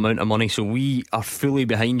unbelievable amount of money. So we are fully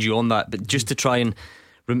behind you on that. But just to try and,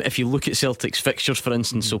 if you look at Celtic's fixtures, for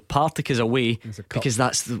instance, so Partick is away because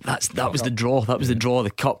that was the draw. That was the draw of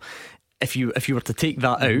the cup. If you were to take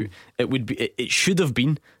that out, it should have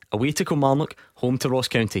been away to Kilmarnock, home to Ross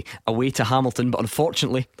County, away to Hamilton. But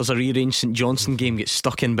unfortunately, there's a rearranged St Johnstone game gets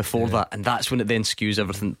stuck in before that, and that's when it then skews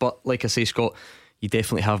everything. But like I say, Scott, you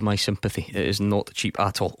definitely have my sympathy. It is not cheap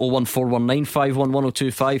at all.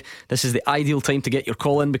 01419511025. This is the ideal time to get your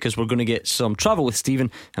call in, because we're going to get some travel with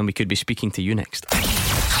Stephen, and we could be speaking to you next.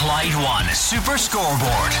 Clyde One Super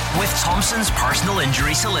Scoreboard with Thompson's personal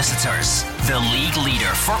injury solicitors, the league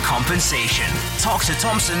leader for compensation. Talk to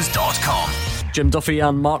Thompsons.com. Jim Duffy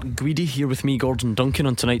and Mark Guidi here with me, Gordon Duncan,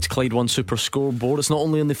 on tonight's Clyde One Super Scoreboard. It's not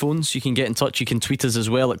only on the phones, you can get in touch, you can tweet us as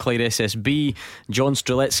well at Clyde SSB. John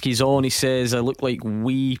Streletsky's on, he says, I look like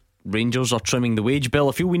we Rangers are trimming the wage bill.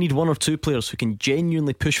 I feel we need one or two players who can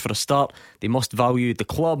genuinely push for a start. They must value the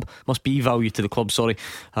club, must be value to the club,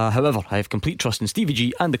 however, I have complete trust in Stevie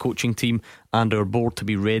G and the coaching team and our board to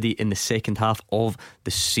be ready in the second half of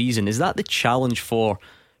the season. Is that the challenge for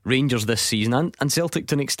Rangers this season, and Celtic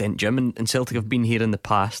to an extent, Jim, and Celtic have been here in the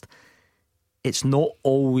past? It's not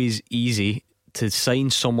always easy to sign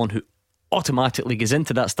someone who automatically goes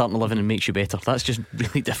into that starting 11 and makes you better. That's just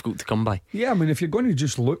really difficult to come by. Yeah, I mean, if you're going to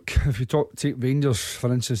just look, if you take Rangers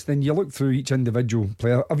for instance, then you look through each individual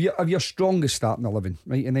player of your strongest starting 11,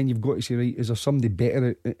 right? And then you've got to say, right, is there somebody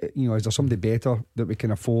better? Is there somebody better that we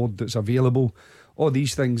can afford, that's available? All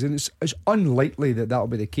these things, and it's unlikely that that'll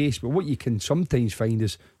be the case. But what you can sometimes find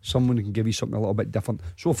is someone who can give you something a little bit different.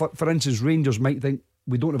 So, for instance, Rangers might think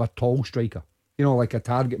we don't have a tall striker, like a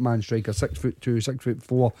target man striker, 6'2",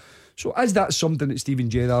 6'4". So is that something that Steven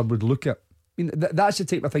Gerrard would look at? I mean, that's the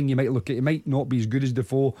type of thing you might look at. It might not be as good as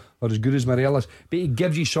Defoe or as good as Morelos, but it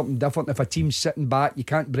gives you something different. If a team's sitting back, you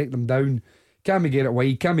can't break them down. Can we get it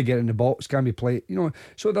wide? Can we get it in the box? Can we play?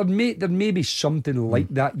 So there may be something like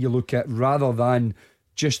that you look at, rather than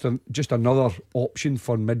just another option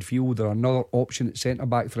for midfield or another option at centre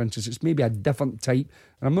back, for instance. It's maybe a different type,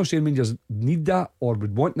 and I'm not saying Rangers need that or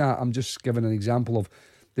would want that. I'm just giving an example of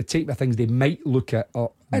the type of things they might look at,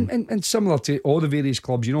 and similar to all the various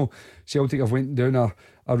clubs. Celtic have went down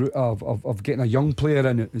a route of getting a young player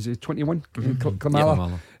in. Is it 21?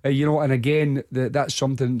 Klimala. And again, that's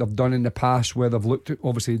something they've done in the past, where they've looked at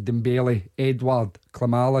obviously Dembele, Edouard,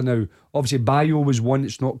 Klimala. Now obviously Bayo was one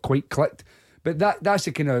that's not quite clicked, but that's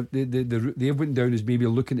the kind of the route they've went down, is maybe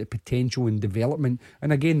looking at potential and development.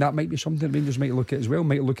 And again, that might be something Rangers might look at as well.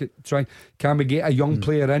 Might look at can we get a young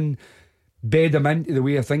player in, bed them into the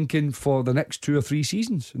way of thinking for the next 2 or 3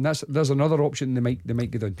 seasons, and there's another option they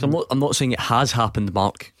might go down. I'm not saying it has happened,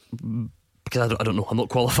 Mark, because I don't know. I'm not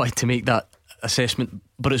qualified to make that assessment,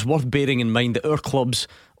 but it's worth bearing in mind that our clubs,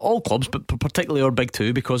 all clubs, but particularly our big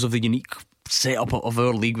two, because of the unique setup of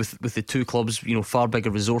our league with the two clubs, far bigger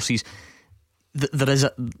resources,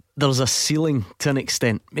 there's a ceiling to an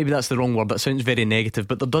extent. Maybe that's the wrong word, that sounds very negative,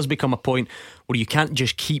 but there does become a point where you can't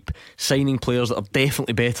just keep signing players that are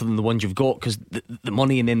definitely better than the ones you've got, because the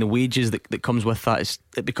money and then the wages that comes with that,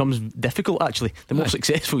 it becomes difficult actually the more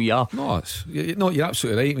successful you are. No, you're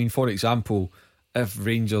absolutely right. I mean, for example, if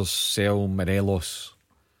Rangers sell Morelos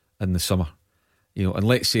in the summer, and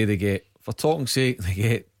let's say they get, for talking's sake, they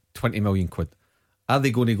get 20 million quid. Are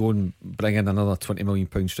they going to go and bring in another £20 million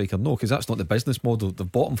striker? No, because that's not the business model. They've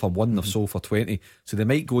bought him for 1, they've sold for 20. So they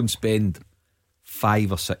might go and spend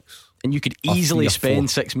 5 or 6. And you could easily spend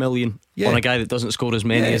 6 million on a guy that doesn't score as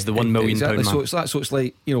many as the £1 million exactly. man. So it's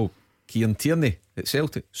like, Kieran Tierney at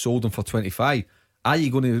Celtic, sold him for 25. Are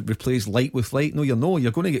you going to replace light with light? No,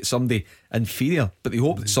 you're going to get somebody inferior, but they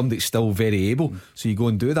hope that somebody's still very able, so you go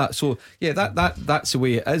and do that. So that's the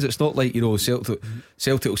way it is. It's not like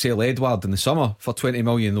Celtic will sell Edouard in the summer for 20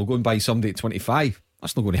 million, they'll go and buy somebody at 25.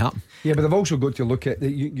 That's not going to happen. Yeah, but they've also got to look at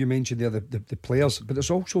you mentioned there the players, but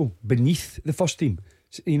it's also beneath the first team.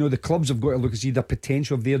 The clubs have got to look and see the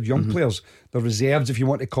potential of their young players, the reserves, if you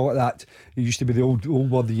want to call it that. It used to be the old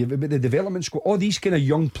word, but the development squad, all these kind of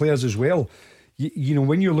young players as well.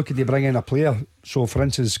 When you're looking to bring in a player, so for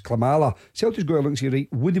instance Klimala, Celtic's got to look and say, right,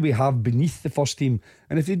 what do we have beneath the first team?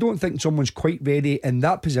 And if they don't think someone's quite ready in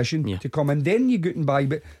that position to come in, then you go and buy.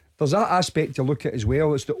 But there's that aspect to look at as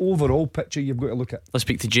well. It's the overall picture you've got to look at. Let's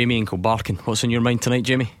speak to Jamie in Kilbarkin. What's on your mind tonight,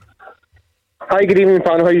 Jamie? Hi, good evening,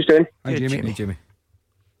 Pan. How are you doing? Hi, Jamie. Hey, Jamie.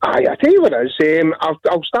 I tell you what it is.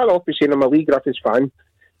 I'll start off by saying I'm a Lee Griffiths fan,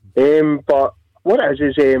 but what it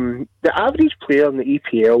is the average player in the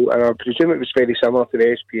EPL, and I presume it was very similar to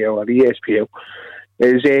the SPL or ESPL,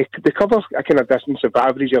 is they cover a kind of distance of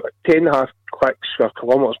average of 10.5 clicks or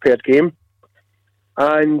kilometres per game.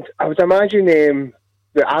 And I would imagine the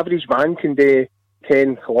average man can do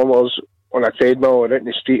 10 kilometres on a treadmill or out in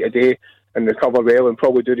the street a day and recover well and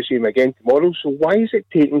probably do the same again tomorrow. So why is it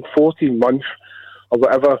taking 14 months or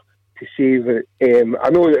whatever to say that I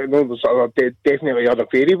know there's definitely other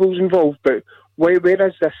variables involved, but where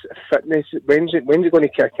is this fitness? When's it going to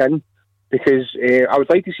kick in? Because I would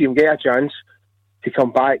like to see him get a chance to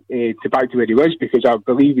come back to where he was, because I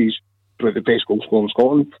believe he's the best goal scorer in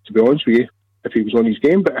Scotland, to be honest with you, if he was on his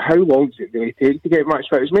game. But how long does it really take to get match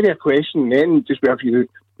fit? It's maybe a question then, just with a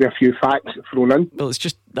few facts thrown in. Well,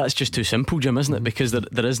 that's just too simple, Jim, isn't it? Because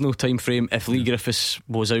there is no time frame. If Lee Griffiths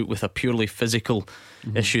was out with a purely physical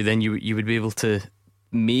issue, then you would be able to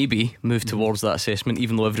maybe move towards that assessment,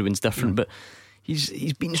 even though everyone's different. But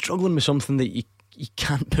he's been struggling with something that you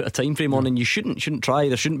can't put a time frame on, and you shouldn't try.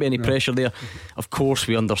 There shouldn't be any pressure there. Of course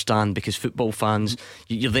we understand, because football fans,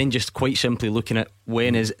 you're then just quite simply looking at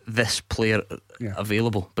when is this player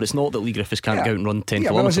available. But it's not that Lee Griffiths can't go out and run 10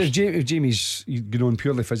 kilometres. If Jamie's going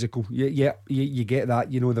purely physical, you get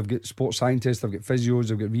that. You know, they've got sports scientists, they've got physios,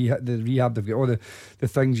 they've got the rehab, they've got all the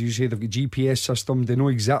things you say. They've got GPS system, they know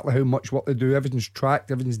exactly how much work they do. Everything's tracked,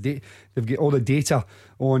 they've got all the data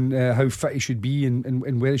on how fit he should be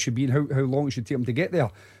and where he should be and how long it should take him to get there.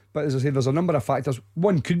 But as I say, there's a number of factors.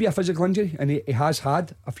 One could be a physical injury, and he has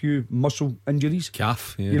had a few muscle injuries,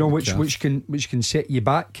 calf, which can set you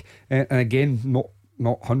back. And again, not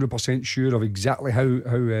 100% sure of exactly how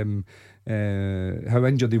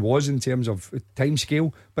injured he was in terms of time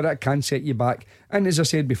scale, but that can set you back. And as I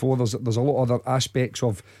said before, there's a lot of other aspects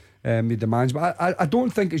of the demands. But I don't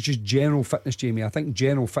think it's just general fitness, Jamie. I think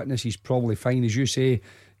general fitness is probably fine. As you say,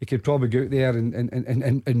 he could probably go out there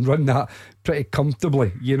and run that pretty comfortably,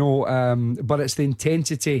 but it's the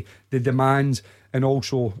intensity, the demands, and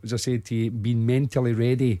also, as I said to you, being mentally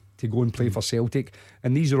ready to go and play for Celtic.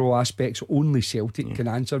 And these are all aspects only Celtic can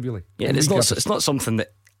answer, really. Yeah, and it's not something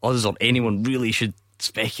that us or anyone really should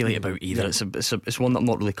speculate about either. It's one that I'm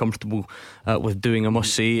not really comfortable with doing, I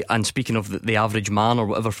must say. And speaking of the average man, or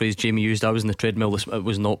whatever phrase Jamie used, I was in the treadmill it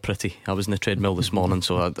was not pretty. I was in the treadmill this morning,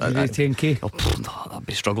 so I 10k. I'd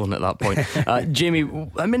be struggling at that point. Jamie,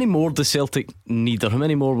 how many more does Celtic need, or how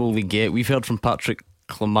many more will we get? We've heard from Patrick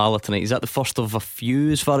Klimala tonight. Is that the first of a few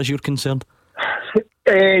as far as you're concerned?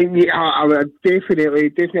 I would definitely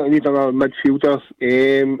need another midfielder,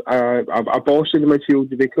 a boss in the midfield,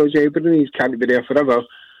 because Berenice can't be there forever,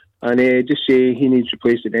 and just say he needs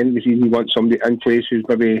replaced at the end of the season. He wants somebody in place who's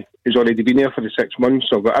maybe has already been there for the 6 months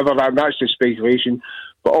or whatever. That's just speculation.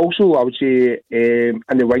 But also, I would say in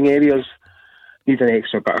the wing areas need an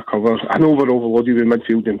extra bit of cover. I know we're overloaded with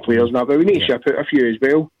midfield and players now, but we need to ship out a few as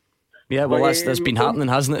well. Yeah, well, that's been happening,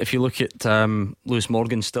 hasn't it? If you look at Lewis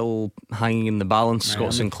Morgan still hanging in the balance,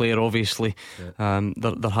 Scott Sinclair, obviously,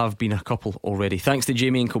 there have been a couple already. Thanks to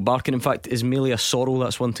Jamie and Kilbarkin. In fact, Ismailia Soro,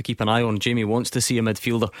 that's one to keep an eye on. Jamie wants to see a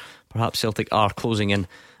midfielder. Perhaps Celtic are closing in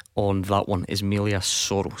on that one, Ismailia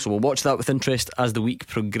Soro. So we'll watch that with interest as the week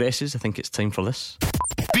progresses. I think it's time for this.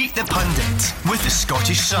 Beat the Pundit with the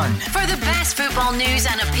Scottish Sun. For the best football news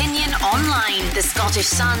and opinion online,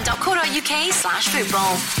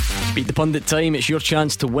 thescottishsun.co.uk/football. Beat the Pundit time. It's your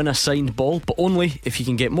chance to win a signed ball, but only if you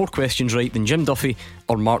can get more questions right than Jim Duffy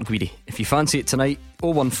or Mark Guidi. If you fancy it tonight,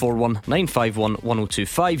 0141 951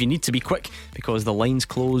 1025. You need to be quick because the lines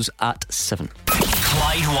close at 7.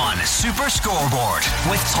 Clyde One Super Scoreboard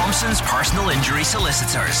with Thompson's personal injury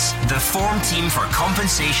solicitors, the form team for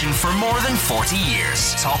compensation for more than 40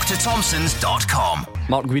 years. Talk to Thompsons.com.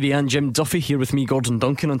 Mark Guidi and Jim Duffy here with me, Gordon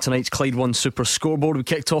Duncan, on tonight's Clyde One Super Scoreboard. We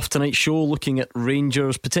kicked off tonight's show looking at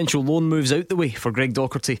Rangers' potential loan moves out the way for Greg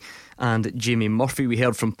Docherty and Jamie Murphy. We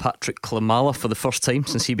heard from Patrick Klimala for the first time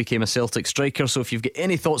since he became a Celtic striker. So if you've got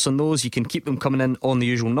any thoughts on those, you can keep them coming in on the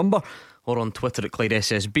usual number or on Twitter at Clyde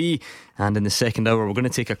SSB. And in the second hour, we're going to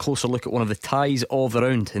take a closer look at one of the ties of the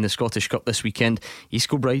round in the Scottish Cup this weekend. East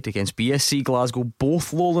Kilbride against BSC Glasgow,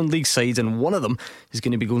 both Lowland League sides, and one of them is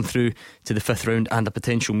going to be going through to the 5th round and a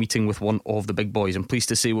potential meeting with one of the big boys. I'm pleased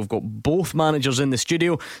to say we've got both managers in the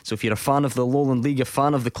studio, so if you're a fan of the Lowland League, a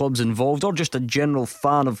fan of the clubs involved, or just a general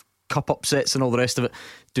fan of cup upsets and all the rest of it,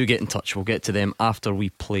 do get in touch. We'll get to them after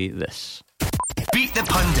we play this. Beat the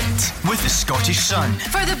Pundit with the Scottish Sun.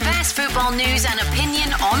 For the best football news and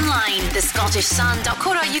opinion online,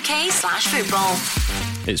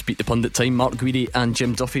 thescottishsun.co.uk/football. It's Beat the Pundit time. Mark Guidi and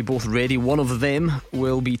Jim Duffy both ready. One of them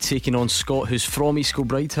will be taking on Scott, who's from East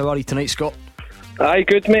Kilbride. How are you tonight, Scott? Aye,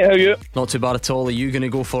 good mate, how are you? Not too bad at all. Are you going to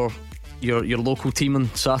go for your local team on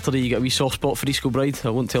Saturday? You got a wee soft spot for East Kilbride? I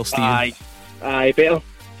won't tell Stephen. Aye, better.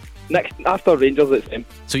 Next, after Rangers, it's them.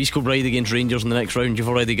 So East Kilbride against Rangers in the next round. You've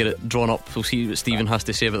already got it drawn up. We'll see what Stephen has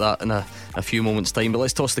to say about that in a few moments' time. But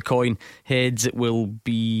let's toss the coin. Heads, it will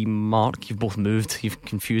be Mark. You've both moved. You've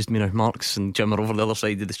confused me now. Mark's and Jim are over the other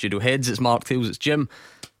side of the studio. Heads, it's Mark. Tails, it's Jim.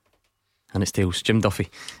 And it's tails. Jim Duffy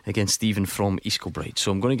against Stephen from East Kilbride.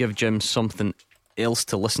 So I'm going to give Jim something else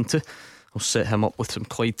to listen to. I'll set him up with some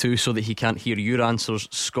Clyde too, so that he can't hear your answers.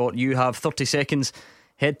 Scott, you have 30 seconds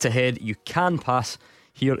head to head. You can pass.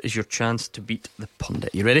 Here is your chance to beat the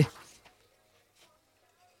pundit. You ready?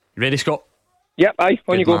 You ready, Scott? Yep, aye,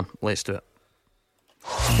 on you go. Man. Let's do it.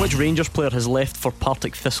 Which Rangers player has left for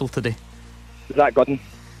Partick Thistle today? Zach Godden.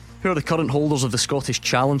 Who are the current holders of the Scottish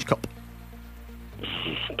Challenge Cup?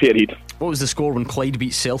 Peter Heed. What was the score when Clyde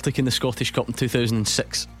beat Celtic in the Scottish Cup in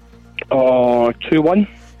 2006? 2-1.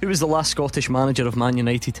 Who was the last Scottish manager of Man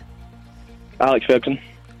United? Alex Ferguson.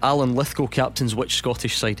 Alan Lithgow captains which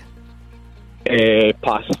Scottish side?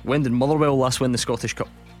 Pass. When did Motherwell last win the Scottish Cup?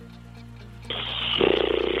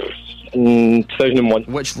 In 2001.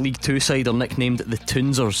 Which League 2 side are nicknamed the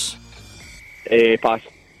Toonsers? Pass.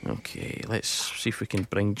 Okay, let's see if we can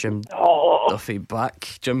bring Jim Duffy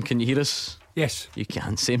back. Jim, can you hear us? Yes. You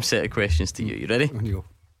can. Same set of questions to you. You ready? On you go.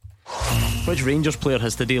 Which Rangers player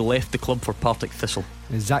has today left the club for Partick Thistle?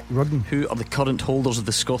 Zach Rudden. Who are the current holders of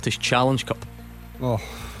the Scottish Challenge Cup?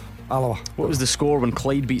 Alloa. What was the score when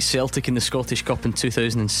Clyde beat Celtic in the Scottish Cup in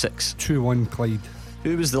 2006? 2-1 Clyde.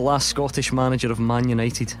 Who was the last Scottish manager of Man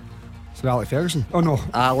United? So Alex Ferguson. Oh no,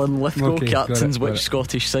 Alan Lithgow Okay, captains got it. which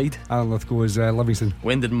Scottish side? Alan Lithgow is Livingston.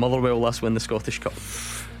 When did Motherwell last win the Scottish Cup?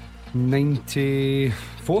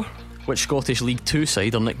 94. Which Scottish League 2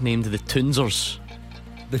 side are nicknamed the Toonsers?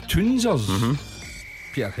 The Toonsers.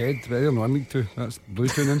 Peterhead, but they're not in League 2. That's Blue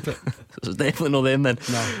Toon, isn't it? It's definitely not them then.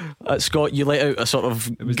 No. Scott, you let out a sort of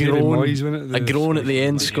It was David groan, Moyes, wasn't it? a groan at the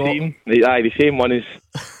end, Scott. The same one as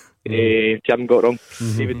Jim got wrong.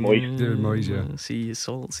 David Moyes. David Moyes, yeah. See, it's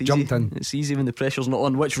easy. Jumped in. It's easy when the pressure's not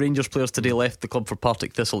on. Which Rangers players today left the club for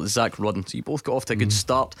Partick Thistle? It's Zach Rudden. So you both got off to a good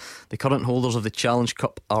start. The current holders of the Challenge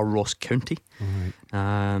Cup are Ross County.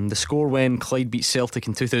 The score when Clyde beat Celtic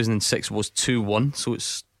in 2006 was 2-1. So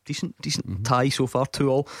it's decent tie so far,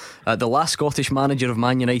 2-2. The last Scottish manager of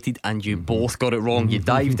Man United, and you both got it wrong. You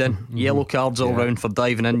dived in. Yellow cards all round for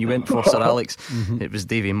diving in. You went for Sir Alex. It was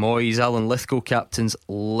Davy Moyes. Alan Lithgow captains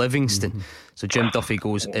Livingston. So Jim Duffy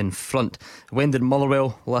goes in front. When did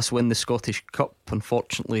Motherwell last win the Scottish Cup?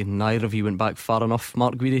 Unfortunately, neither of you went back far enough.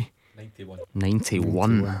 Mark Guidi?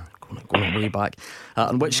 91. Going way back.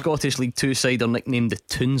 And which Scottish League 2 side are nicknamed the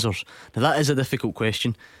Toonsers? Now that is a difficult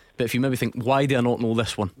question, but if you maybe think, why do I not know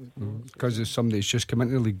this one? Because there's somebody that's just come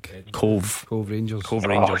into the league. Cove Rangers. Cove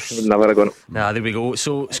Rangers. Never have gone. There we go.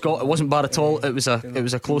 So Scott, it wasn't bad at all. It was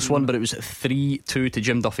a close one, but it was 3-2 to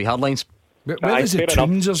Jim Duffy. Hardlines. Where does the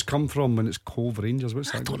Toonsers come from when it's Cove Rangers?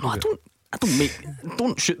 What's that? I don't know.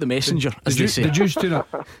 Don't shoot the messenger, as they say. Did you do that?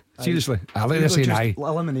 Seriously, I let this say aye.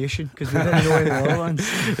 Elimination, because they didn't know any other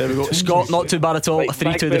ones. There we go. Scott, not too bad at all. A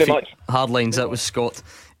 3-2 defeat. much. Hardlines. That was Scott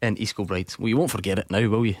in East Kilbride. Well, you won't forget it now,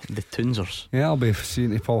 will you? The Toonsers. Yeah, I'll be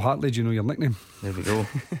seeing to Paul Hartley. Do you know your nickname? There we go.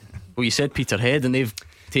 Well, you said Peterhead, and they've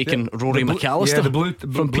taken Rory the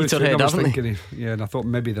McAllister from Peterhead, haven't they? Yeah, and I thought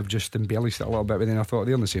maybe they've just embellished it a little bit, but then I thought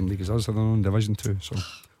they're in the same league as us, they're in their own division too. So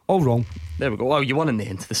all wrong. There we go. Well, you won in the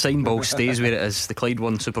end. The sign ball stays where it is. The Clyde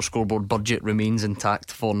One Super Scoreboard budget remains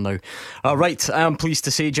intact for now. Right, I am pleased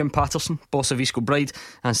to say Jim Patterson, boss of East Kilbride,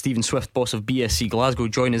 and Stephen Swift, boss of BSC Glasgow,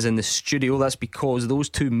 join us in the studio. That's because those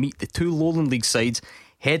two meet the two Lowland League sides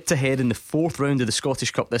head to head in the 4th round of the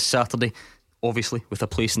Scottish Cup this Saturday, obviously with a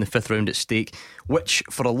place in the 5th round at stake, which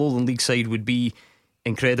for a Lowland League side would be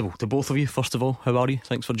incredible. To both of you, first of all, how are you?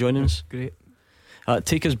 Thanks for joining us. Great.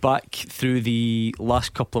 Take us back through the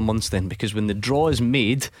last couple of months then, because when the draw is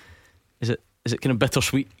made, is it kind of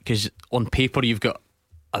bittersweet? Because on paper you've got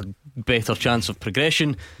a better chance of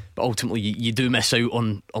progression, but ultimately you do miss out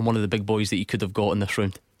on one of the big boys that you could have got in this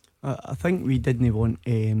round. I think we didn't want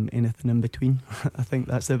anything in between. I think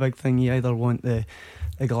that's the big thing. You either want the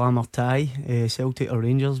glamour tie, Celtic or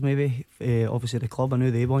Rangers maybe. Obviously the club, I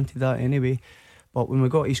knew they wanted that anyway, but when we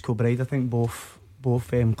got East Kilbride, I think both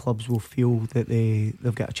clubs will feel that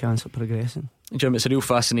they've got a chance of progressing. Jim, it's a real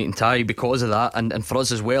fascinating tie because of that, and for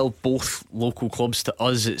us as well, both local clubs. To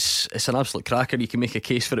us, it's an absolute cracker. You can make a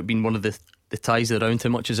case for it being one of the ties of the round. How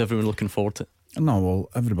much is everyone looking forward to it? No, well,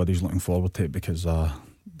 everybody's looking forward to it because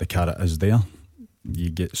the carrot is there.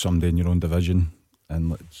 You get somebody in your own division,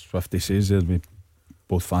 and like Swifty says there, we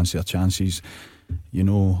both fancy our chances. You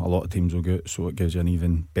know, a lot of teams will go out, so it gives you an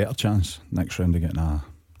even better chance next round of getting a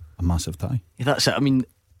massive tie. Yeah, that's it. I mean,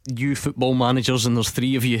 you football managers, and there's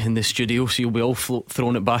 3 of you in the studio, so you'll be all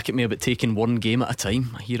throwing it back at me about taking one game at a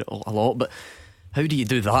time. I hear it a lot, but how do you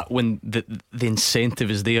do that when the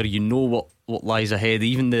incentive is there? You know what lies ahead.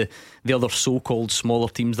 Even the other so-called smaller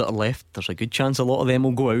teams that are left, there's a good chance a lot of them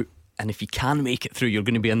will go out, and if you can make it through, you're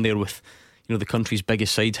going to be in there with, you know, the country's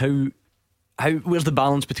biggest sides. How where's the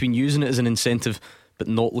balance between using it as an incentive but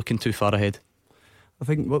not looking too far ahead? I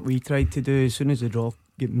think what we tried to do as soon as the draw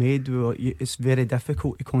get made, it's very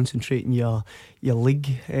difficult to concentrate in your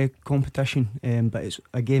league competition, but it's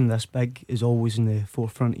again this big is always in the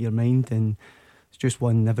forefront of your mind, and it's just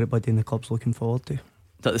one everybody in the club's looking forward to. Is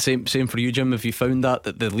that the same for you, Jim? Have you found that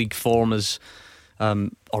the league form is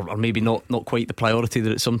or maybe not quite the priority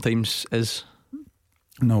that it sometimes is?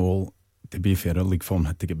 No, well, to be fair, our league form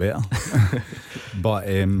had to get better but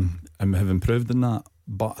and we have improved in that.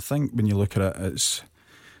 But I think when you look at it, it's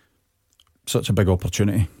such a big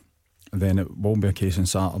opportunity. Then it will be a case on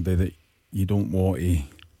Saturday that you don't want to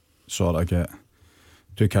sort of get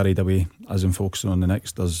too carried away as in focusing on the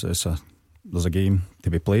next. There's a game to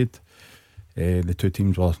be played. The two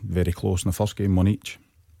teams were very close in the first game, one each,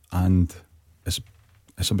 and it's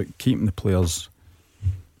about keeping the players,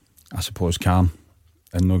 I suppose, calm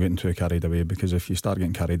and not getting too carried away, because if you start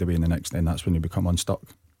getting carried away in the next, then that's when you become unstuck.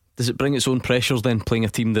 Does it bring its own pressures then, playing a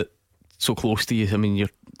team that's so close to you? I mean, you're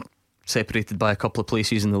separated by a couple of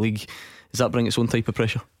places in the league. Does that bring its own type of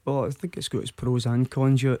pressure? Well, I think it's got its pros and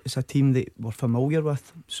cons. It's a team that we're familiar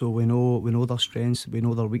with, so we know their strengths, we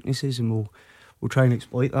know their weaknesses, and we'll try and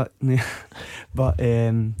exploit that. But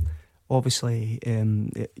obviously,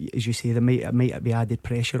 as you say, there might be added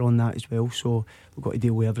pressure on that as well, so we've got to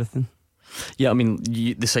deal with everything. Yeah, I mean,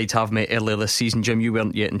 the sides have met earlier this season. Jim, you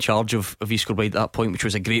weren't yet in charge of East Kilbride at that point, which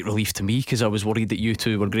was a great relief to me, because I was worried that you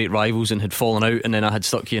two were great rivals and had fallen out, and then I had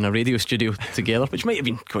stuck you in a radio studio together, which might have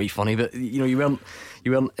been quite funny. But you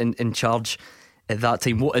weren't in charge at that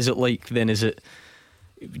time. What is it like then? Is it,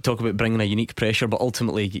 you talk about bringing a unique pressure, but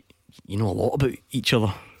ultimately you know a lot about each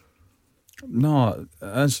other? No,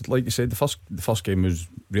 as like you said, the first game was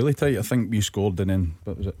really tight. I think we scored, and then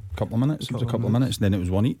what was it, a couple of minutes? It was a couple of minutes, and then it was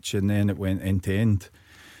one each, and then it went end to end.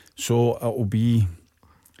 So it'll be,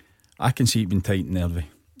 I can see it being tight and nervy,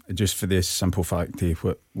 just for the simple fact of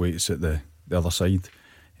what waits at the other side.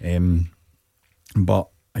 But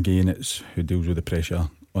again, it's who deals with the pressure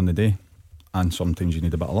on the day, and sometimes you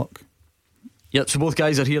need a bit of luck. Yep, so both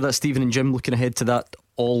guys are here. That's Stephen and Jim looking ahead to that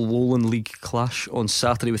All Lowland League clash on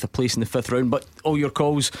Saturday with a place in the 5th round. But all your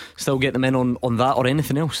calls, still get them in on that or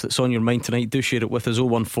anything else that's on your mind tonight. Do share it with us.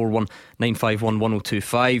 0141 951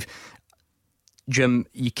 1025. Jim,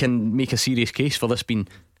 you can make a serious case for this being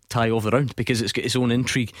tie of the round, because it's got its own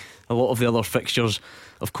intrigue. A lot of the other fixtures,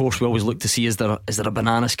 of course, we always look to see, is there a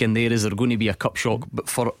banana skin there? Is there going to be a cup shock? But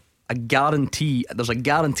for there's a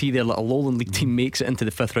guarantee there that a Lowland League team makes it into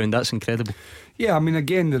the 5th round. That's incredible. Yeah, I mean,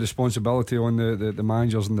 again, the responsibility on the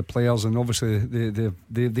managers and the players, and obviously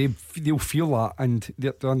they'll feel that, and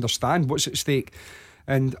they understand what's at stake.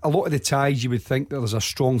 And a lot of the ties, you would think that there's a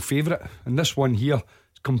strong favourite, and this one here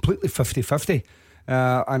is completely 50-50.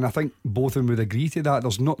 And I think both of them would agree to that.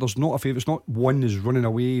 There's not a favourite. It's not one is running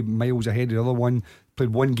away miles ahead of the other one.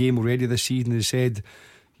 Played one game already this season. They said,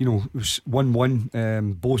 it was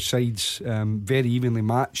 1-1, both sides very evenly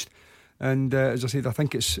matched. And as I said, I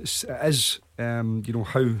think it is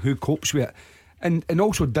who copes with it, and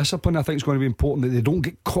also discipline. I think it's going to be important that they don't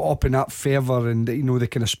get caught up in that fervour and the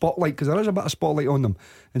kind of spotlight, because there is a bit of spotlight on them,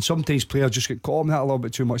 and sometimes players just get caught up in that a little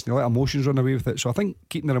bit too much and they let emotions run away with it. So I think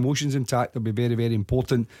keeping their emotions intact will be very, very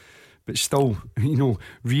important, but still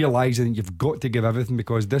realising you've got to give everything,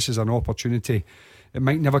 because this is an opportunity. It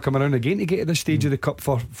might never come around again to get to this stage of the cup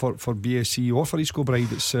for BSC or for East Kilbride.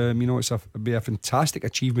 It'd be a fantastic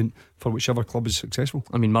achievement for whichever club is successful.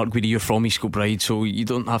 I mean, Mark Guidi, you're from East Kilbride, so you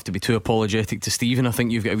don't have to be too apologetic to Stephen. I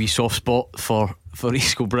think you've got a wee soft spot for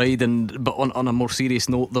East Kilbride, but on a more serious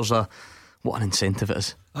note, what an incentive it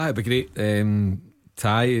is. It'd be great.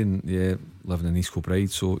 Ty, and living in East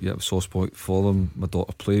Kilbride, so a soft spot for them. My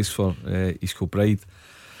daughter plays for East Kilbride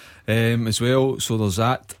as well, so there's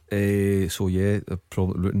that. They're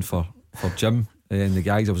probably rooting for Jim and the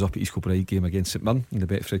guys. I was up at East Kilbride game against St Mirren in the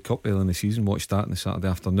Betfred Cup earlier in the season. Watched that on the Saturday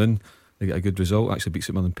afternoon. They got a good result, actually beat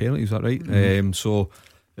St Mirren in penalties, is that right? Mm-hmm. So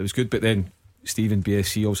it was good. But then Stephen,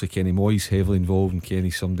 BSC, obviously Kenny Moyes heavily involved, and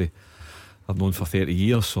Kenny's somebody I've known for 30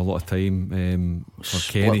 years, so a lot of time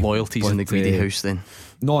for Kenny. Loyalties in the Greedy house then?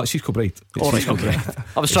 No, it's East Kilbride. Okay.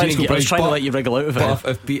 I was trying to let you wriggle out of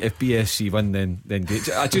it. If BSC win, then great.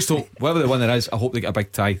 I just hope, whatever the winner is, I hope they get a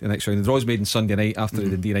big tie the next round. The draw's made on Sunday night after the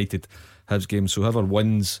Dundee United Hibs game, so whoever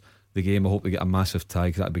wins the game, I hope they get a massive tie,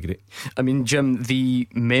 because that'd be great. I mean, Jim, the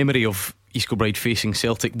memory of East Kilbride facing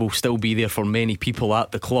Celtic will still be there for many people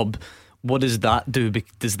at the club. What does that do?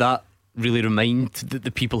 Does that really remind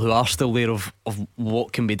the people who are still there of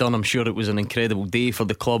what can be done? I'm sure it was an incredible day for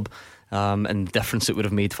the club, and the difference it would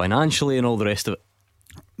have made financially and all the rest of it.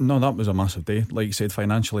 No, that was a massive day, like you said,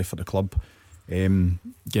 financially for the club.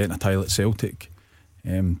 getting a tile at Celtic.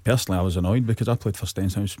 Personally, I was annoyed because I played for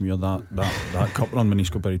Stenshousemuir that cup run when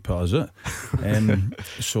East Kilbride put us out.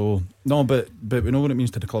 So no, but we know what it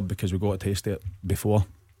means to the club because we got a taste of it before.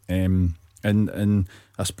 And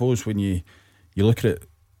I suppose when you look at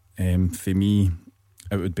it, for me,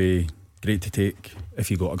 it would be great to take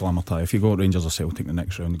if you got a glamour tie. If you got Rangers or Celtic the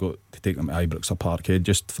next round, you got to take them to Ibrox or Parkhead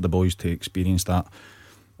just for the boys to experience that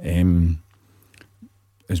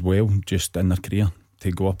as well, just in their career,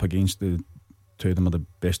 to go up against the two of them are the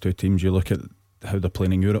best two teams. You look at how they're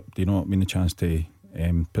playing in Europe, do you know what I mean? The chance to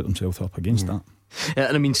put themselves up against that.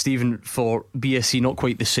 And I mean, Stephen, for BSC, not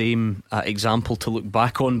quite the same example to look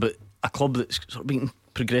back on, but a club that's sort of being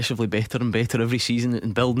progressively better and better every season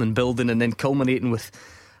and building and then culminating with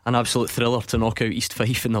an absolute thriller to knock out East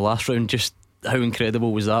Fife in the last round. Just how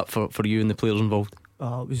incredible was that for you and the players involved?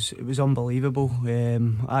 It was unbelievable.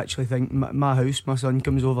 I actually think my house, my son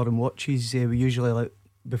comes over and watches. We usually, like,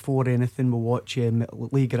 before anything, we'll watch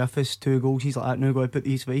Lee Griffiths 2 goals. He's like, now got to put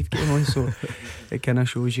the East Fife game on. So it kind of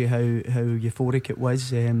shows you how euphoric it was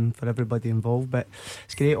for everybody involved. But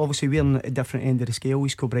it's great. Obviously we're on a different end of the scale.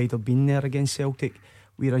 East Kilbride have been there against Celtic.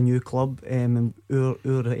 We're a new club, and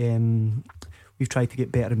we've tried to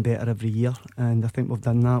get better and better every year, and I think we've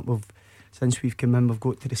done that. Since we've come in, we've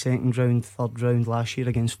got to the second round, third round last year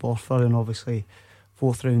against Forfar, and obviously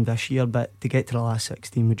fourth round this year. But to get to the last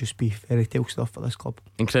 16 would just be fairy tale stuff for this club.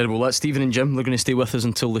 Incredible. That's Stephen and Jim. They're going to stay with us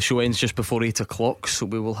until the show ends just before 8 o'clock, so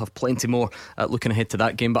we will have plenty more looking ahead to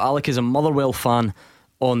that game. But Alec is a Motherwell fan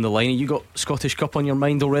on the line. You got Scottish Cup on your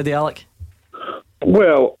mind already, Alec?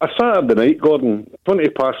 Well, a Saturday night, Gordon,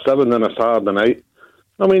 7:20 on a Saturday night.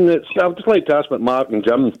 I mean, I'd just like to ask what Mark and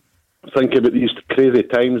Jim think about these crazy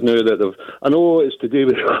times now that they've. I know it's to do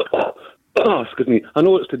with. Excuse me. I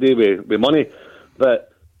know it's to do with money,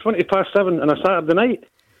 but 7:20 on a Saturday night.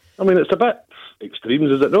 I mean, it's a bit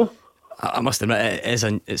extremes, is it? No. I must admit,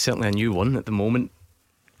 it's certainly a new one at the moment.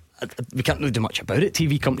 We can't really do much about it.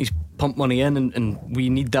 TV companies pump money in, and we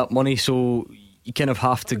need that money, so you kind of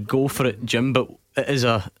have to go for it, Jim. But it's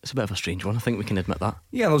a bit of a strange one. I think we can admit that.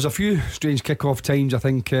 Yeah, there's a few strange kick-off times, I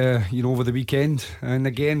think, over the weekend. And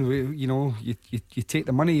again, you take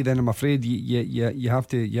the money, then I'm afraid you have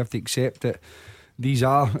to accept that these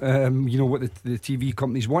are what the TV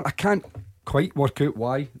companies want. I can't quite work out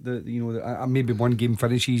why maybe one game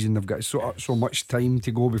finishes and they've got so much time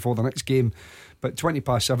to go before the next game. But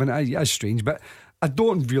 7:20, it is strange. But I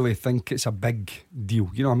don't really think it's a big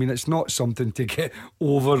deal. You know, I mean, it's not something to get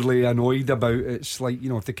overly annoyed about. It's like,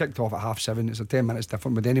 if they kicked off at 7:30, it's a 10 minutes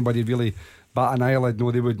different. Would anybody really bat an eyelid?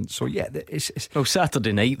 No, they wouldn't. So yeah, it's well,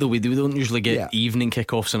 Saturday night though, we don't usually get evening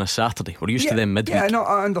kick-offs on a Saturday. We're used to them midweek. Yeah, no,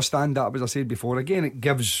 I understand that. As I said before, again, it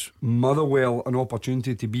gives Motherwell an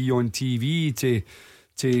opportunity to be on TV to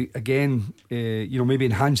again, maybe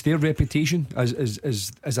enhance their reputation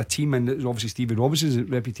as a team. And obviously Stephen Robinson's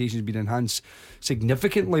reputation has been enhanced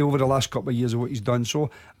significantly over the last couple of years of what he's done.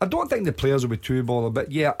 So I don't think the players will be too bothered.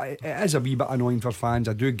 But yeah, it is a wee bit annoying for fans.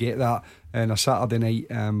 I do get that on a Saturday night.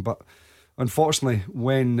 But unfortunately,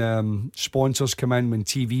 when sponsors come in, when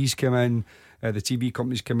TVs come in, the TV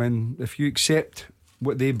companies come in, if you accept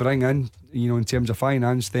what they bring in, in terms of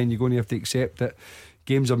finance, then you're going to have to accept that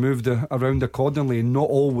games are moved around accordingly, and not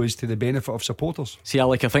always to the benefit of supporters. See,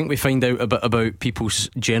 Alec, I think we find out a bit about people's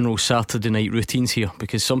general Saturday night routines here,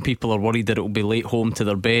 because some people are worried that it will be late home to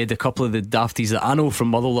their bed. A couple of the dafties that I know from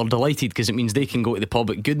Motherwell are delighted because it means they can go to the pub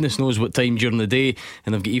at goodness knows what time during the day,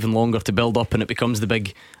 and they've got even longer to build up, and it becomes the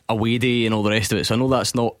big away day and all the rest of it. So I know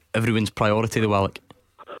that's not everyone's priority though, Alec.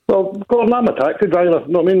 Well, Gordon, I'm a taxi driver.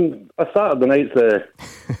 You know what I mean? A Saturday night's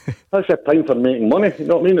that's a time for making money. You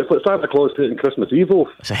know what I mean? It's like Santa Claus taking Christmas Eve off.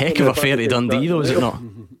 It's a heck of a fare to Dundee, though, is it not?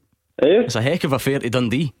 It's a heck of a fare to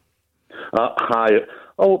Dundee. Hi.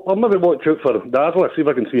 I'll maybe watch out for Dazzler, see if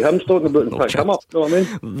I can see him starting about and pick him up. You know what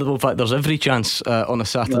I mean? In fact, there's every chance on a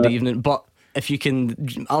Saturday evening. But if you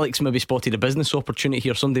can, Alex maybe spotted a business opportunity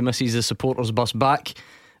here. Somebody misses the supporters bus back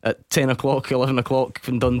at 10 o'clock, 11 o'clock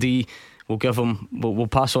from Dundee. We'll give them. We'll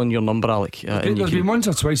pass on your number, Alec. There's been once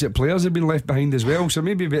or twice that players have been left behind as well, so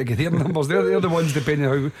maybe we better get their numbers. They're the ones depending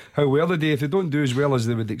on how well they do. If they don't do as well as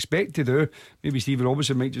they would expect to do, maybe Stephen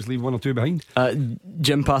Robinson might just leave one or two behind.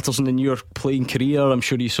 Jim Patterson, in your playing career, I'm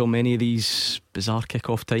sure you saw many of these bizarre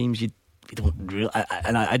kick-off times. You don't really,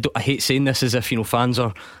 I hate saying this as if fans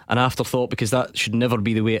are an afterthought, because that should never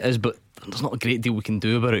be the way it is. But there's not a great deal we can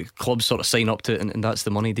do about it. Clubs sort of sign up to it, and that's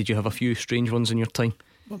the money. Did you have a few strange ones in your time?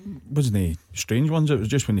 Wasn't any strange ones. It was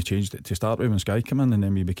just when they changed it to start with, when Sky came in, and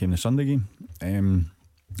then we became the Sunday game.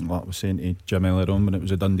 Like I was saying to Jim earlier on, when it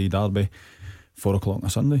was a Dundee derby, 4 o'clock on a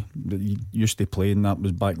Sunday. You used to play, and that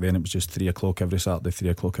was back then. It was just 3 o'clock every Saturday, 3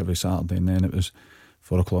 o'clock every Saturday, and then it was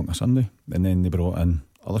 4 o'clock on a Sunday. And then they brought in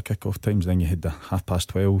other kick-off times. Then you had the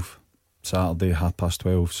 12:30 Saturday,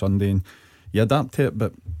 12:30 Sunday, and you adapt to it.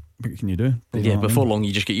 But what can you do? Before long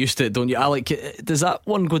you just get used to it, don't you? Alec, does that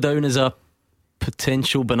one go down as a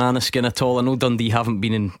potential banana skin at all? I know Dundee haven't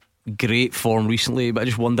been in great form recently, but I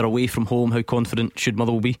just wonder, away from home, how confident should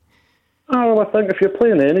Motherwell be? Oh, well, I think if you're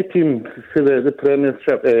playing any team for the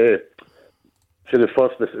Premiership, for the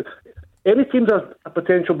first, any team's a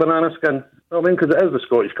potential banana skin. I mean, because it is the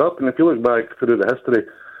Scottish Cup, and if you look back through the history,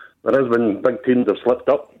 there has been big teams that have slipped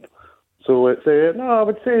up. So it's I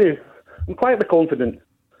would say I'm quietly confident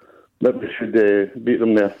that we should beat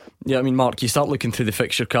them there. Yeah, I mean, Mark, you start looking through the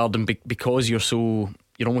fixture card, and because you're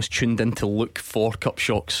almost tuned in to look for cup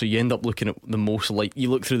shocks, so you end up looking at the most, like, you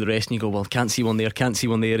look through the rest and you go, well, can't see one there,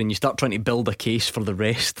 and you start trying to build a case for the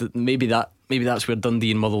rest. Maybe that's where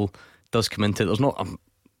Dundee and Motherwell does come into it. There's not a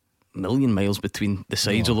million miles between the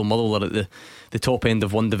sides, although Motherwell are at the top end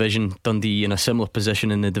of one division, Dundee in a similar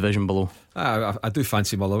position in the division below. I do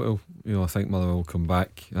fancy Motherwell. I think Motherwell will come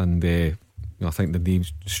back, and I think the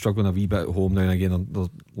team's struggling a wee bit at home now and again. They're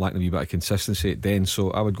lacking a wee bit of consistency at Den,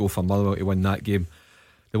 so I would go for Motherwell to win that game.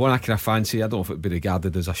 The one I kind of fancy, I don't know if it would be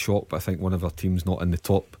regarded as a shock, but I think one of our teams not in the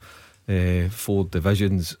top 4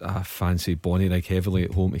 divisions, I fancy Bonnyrigg heavily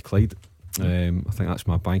at home to Clyde. I think that's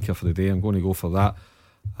my banker for the day. I'm going to go for that.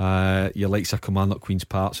 Your likes of Kilmarnock, Queen's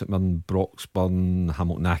Park, St Mirren, Broxburn,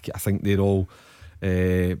 Hamilton Accy, I think they'll all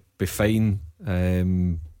be fine.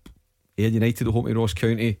 Ayr United at home to Ross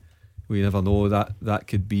County, we never know, that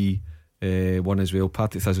could be one as well.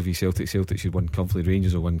 Partick Thistle v Celtic should win comfortably.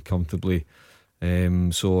 Rangers will win comfortably.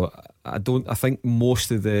 So I think most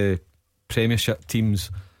of the Premiership teams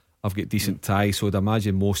have got decent ties, so I'd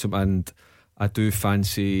imagine most of them, and I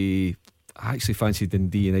actually fancy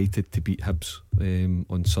Dundee United to beat Hibs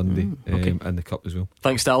on Sunday in the Cup as well.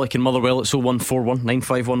 Thanks to Alec and Motherwell. It's 0141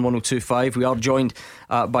 951 1025. We are joined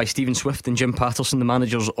by Stephen Swift and Jim Patterson, the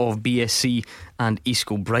managers of BSC and East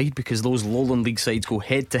Kilbride, because those Lowland League sides go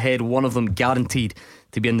head to head, one of them guaranteed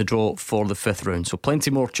to be in the draw for the 5th round. So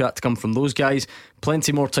plenty more chat to come from those guys,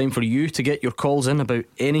 plenty more time for you to get your calls in about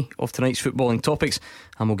any of tonight's footballing topics,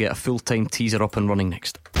 and we'll get a full-time teaser up and running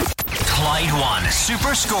next. Clyde One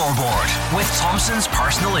Super Scoreboard with Thompson's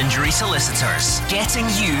personal injury solicitors. Getting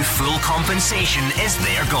you full compensation is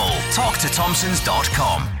their goal. Talk to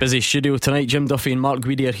Thompsons.com. Busy studio tonight. Jim Duffy and Mark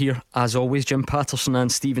Guidi are here as always. Jim Patterson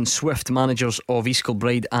and Stephen Swift, managers of East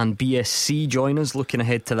Kilbride and BSC, join us, looking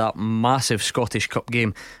ahead to that massive Scottish Cup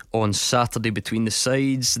game on Saturday between the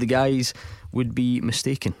sides. The guys would be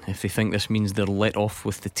mistaken if they think this means they're let off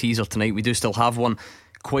with the teaser tonight. We do still have one,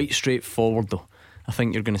 quite straightforward though. I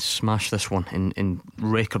think you're going to smash this one in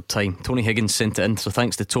record time. Tony Higgins sent it in, so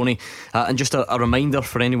thanks to Tony. And just a reminder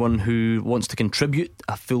for anyone who wants to contribute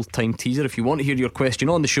a full-time teaser, if you want to hear your question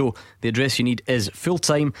on the show, the address you need is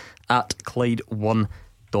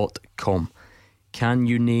fulltime@Clyde1.com. Can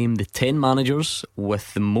you name the 10 managers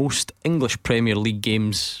with the most English Premier League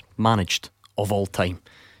games managed of all time?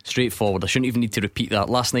 Straightforward. I shouldn't even need to repeat that.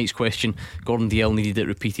 Last night's question, Gordon DL needed it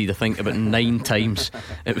repeated, I think, about 9 times.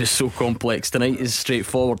 It was so complex. Tonight is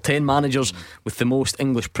straightforward. 10 managers with the most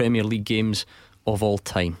English Premier League games of all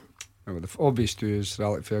time. Well, the obvious two is Sir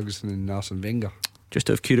Alex Ferguson and Arsene Wenger. Just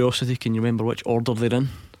out of curiosity, can you remember which order they're in?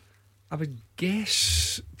 I would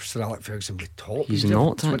guess Sir Alex Ferguson would be top. He's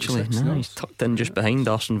not actually. No, he's tucked in just behind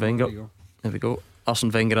Arsene Wenger. There we go. Arsene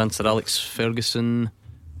Wenger and Sir Alex Ferguson.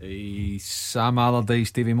 Sam Allardyce,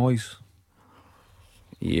 Davy Moyes.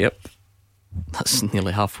 Yep, that's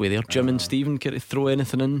nearly halfway there. Jim and Stephen, can you throw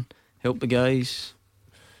anything in? Help the guys.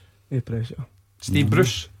 No pressure. Steve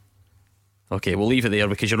Bruce. Okay, we'll leave it there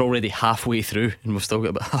because you're already halfway through and we've still got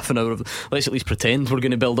about half an hour of. Let's at least pretend we're going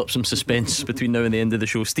to build up some suspense between now and the end of the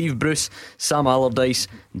show. Steve Bruce, Sam Allardyce,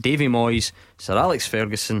 Davy Moyes, Sir Alex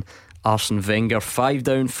Ferguson, Arsene Wenger. 5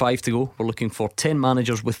 down, 5 to go. We're looking for 10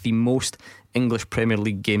 managers with the most English Premier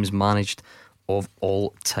League games managed of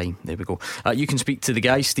all time. There we go. You can speak to the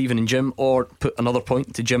guys, Stephen and Jim, or put another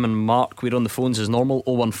point to Jim and Mark. We're on the phones as normal,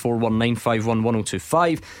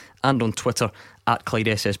 01419511025, and on Twitter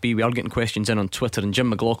 @ClydeSSB. We are getting questions in on Twitter, and Jim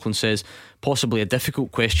McLaughlin says possibly a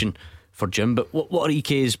difficult question for Jim, but what are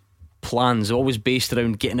EK's plans? Always based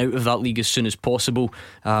around getting out of that league as soon as possible.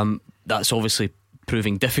 That's obviously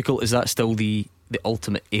proving difficult. Is that still the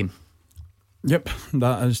ultimate aim? Yep,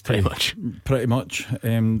 that is pretty much.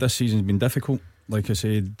 This season's been difficult. Like I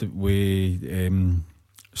said, we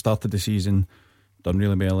started the season, done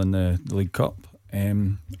really well in the League Cup,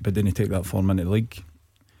 but didn't take that form into the league,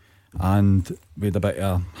 and we had a bit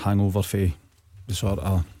of a hangover for the sort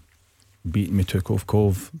of beating we took off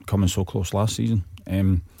Cove, coming so close last season.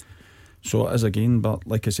 So it is again, but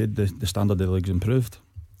like I said, the standard of the league's improved,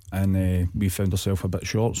 and we found ourselves a bit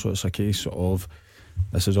short. So it's a case of,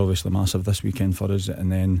 this is obviously massive this weekend for us,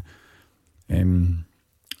 and then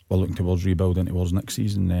we're looking towards rebuilding towards next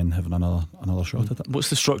season, and then having another shot at it. What's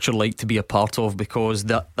the structure like to be a part of? Because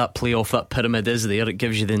that playoff, that pyramid is there. It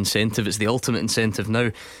gives you the incentive. It's the ultimate incentive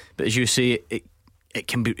now. But as you say, it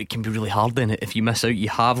can be really hard then if you miss out. You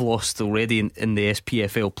have lost already in the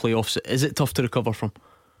SPFL playoffs. Is it tough to recover from?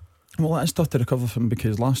 Well, it's tough to recover from,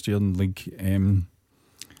 because last year in the league, I'm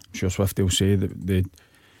sure Swifty will say that they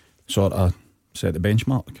sort of set the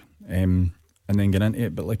benchmark, and then get into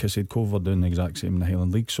it. But like I said, Cove were doing the exact same in the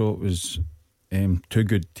Highland League, so it was two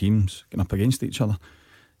good teams getting up against each other.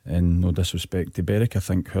 And no disrespect to Berwick, I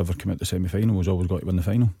think whoever came out the semi-final was always going to win the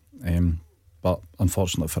final. But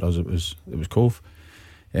unfortunately for us, it was Cove.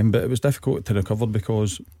 But it was difficult to recover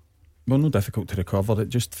because, well, not difficult to recover. It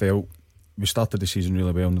just felt we started the season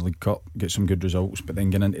really well in the League Cup, get some good results, but then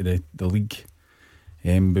getting into the league,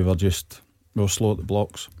 we were slow at the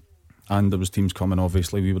blocks, and there was teams coming.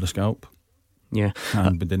 Obviously, we were the scalp. Yeah,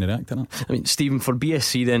 and we didn't react to that. I mean, Stephen, for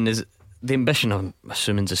BSC then, is the ambition, I'm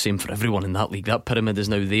assuming, is the same for everyone in that league. That pyramid is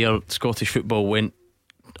now there. Scottish football went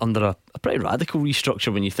under a pretty radical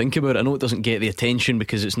restructure when you think about it. I know it doesn't get the attention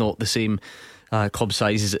because it's not the same club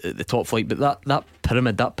sizes at the top flight, but that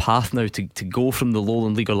pyramid, that path now to go from the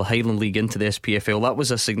Lowland League or the Highland League into the SPFL, that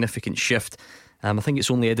was a significant shift. I think it's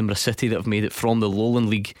only Edinburgh City that have made it from the Lowland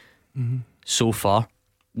League so far.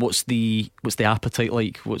 What's the appetite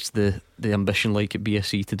like? What's the ambition like at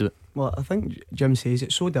BSC to do it? Well, I think Jim says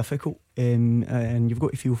it's so difficult, and you've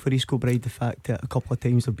got to feel for East Kilbride the fact that a couple of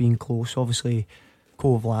times they've been close. Obviously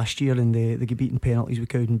Cove last year, and they get beaten penalties with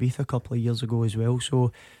Cowdenbeath a couple of years ago as well.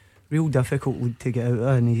 So real difficult league to get out of.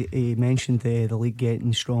 And he mentioned the league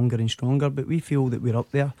getting stronger and stronger, but we feel that we're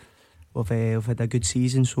up there. We've had a good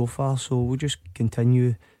season so far, so we'll just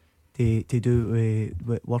continue to do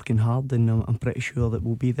working hard, and I'm pretty sure that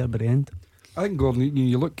we'll be there by the end. I think, Gordon,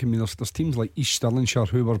 you look, I mean, there's teams like East Stirlingshire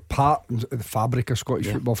who were part of the fabric of Scottish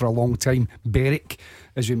football for a long time. Berwick,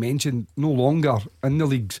 as we mentioned, no longer in the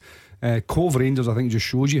leagues. Cove Rangers, I think, just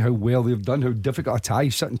shows you how well they've done, how difficult a tie,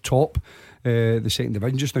 sitting top the second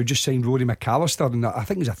division just now. Just signed Rory McAllister, and I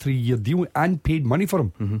think it's a 3-year deal, and paid money for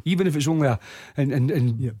him, even if it's only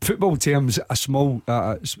in football terms a small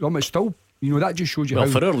it's still, you know, that just shows you how,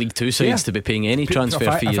 for our League 2 sides to be paying any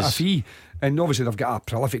transfer fee a fee. And obviously they've got a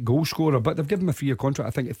prolific goal scorer, but they've given him a 3-year contract,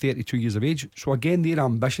 I think, at 32 years of age. So again, their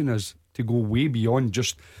ambition is to go way beyond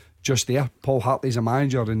just there. Paul Hartley's a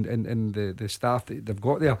manager, and the staff that they've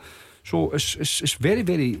got there. So it's very,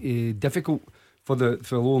 very difficult for the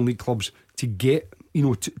Lowland League clubs to get, you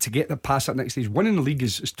know, to get the past that next stage. Winning the league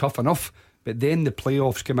is tough enough, but then the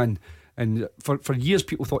playoffs come in, and for years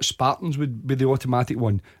people thought Spartans would be the automatic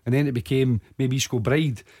one, and then it became maybe East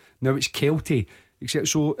Kilbride. Now it's Kelty, etc.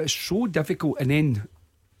 So it's so difficult, and then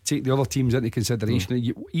take the other teams into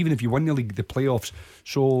consideration. Even if you win the league, the playoffs.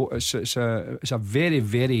 So it's a very,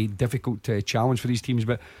 very difficult challenge for these teams.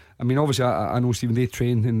 But I mean, obviously, I know, Stephen, they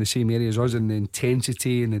train in the same area as us, and the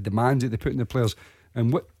intensity and the demands that they put in the players.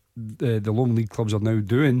 And what the Lowland League clubs are now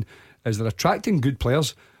doing is they're attracting good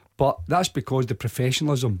players, but that's because the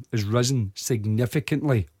professionalism has risen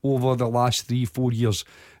significantly over the last 3-4 years.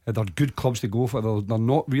 They're good clubs to go for. They're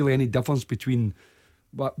not really any difference between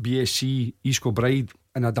what BSC, East Kilbride,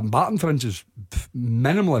 and a Dumbarton, for instance,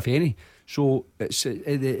 minimal if any. So it's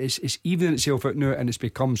evening itself out now, and it's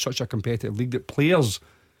become such a competitive league that players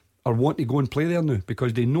are wanting to go and play there now,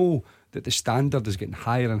 because they know that the standard is getting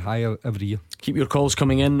higher and higher every year. Keep your calls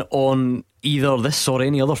coming in on either this or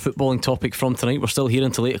any other footballing topic from tonight. We're still here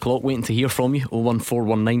until 8 o'clock waiting to hear from you.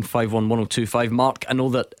 01419511025. Mark, I know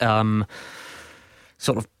that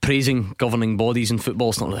sort of praising governing bodies in football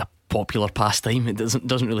is not really a popular pastime. It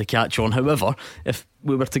doesn't really catch on. However, if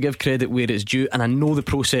we were to give credit where it's due, and I know the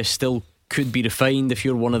process still could be refined, if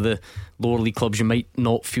you're one of the lower league clubs, you might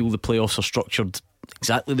not feel the playoffs are structured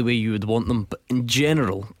exactly the way you would want them, but in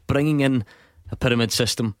general, bringing in a pyramid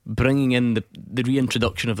system, bringing in the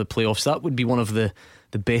reintroduction of the playoffs, that would be one of the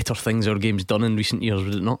better things our game's done in recent years,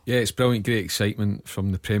 would it not? Yeah, it's brilliant. Great excitement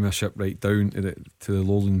from the Premiership right down to the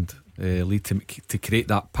Lowland League to create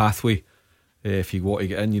that pathway. If you want to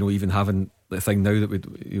get in, you know, even having the thing now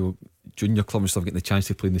that junior clubs and stuff getting the chance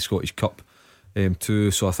to play in the Scottish Cup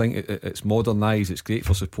too. So I think it's modernised. It's great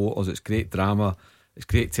for supporters. It's great drama. It's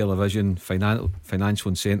great television, financial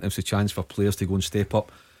incentives, a chance for players to go and step up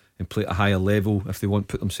and play at a higher level if they want,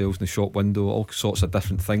 put themselves in the shop window, all sorts of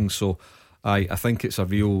different things. So I think it's a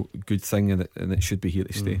real good thing, and it should be here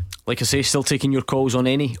to stay. Like I say, still taking your calls on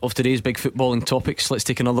any of today's big footballing topics. Let's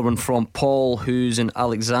take another one from Paul, who's in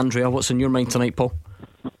Alexandria. What's on your mind tonight, Paul?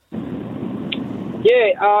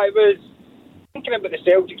 Yeah, I was thinking about the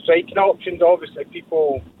Celtic striking options. Obviously,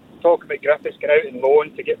 people talk about Griffiths going out in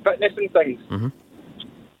loan to get fitness and things.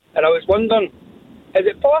 And I was wondering, is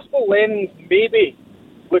it possible Lennon's maybe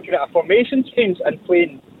looking at a formation change and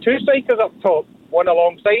playing two strikers up top, one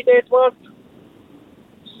alongside Edward?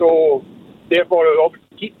 So, therefore, it would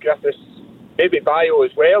obviously keep Griffiths, maybe Bayo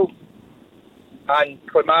as well, and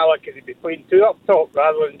Klimala, because he'd be playing two up top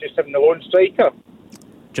rather than just having the lone striker.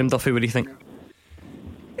 Jim Duffy, what do you think?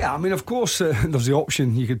 Yeah, I mean, of course, there's the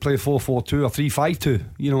option you could play 4-4-2 or 3-5-2.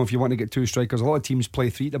 You know, if you want to get two strikers. A lot of teams play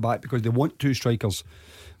three at the back because they want two strikers.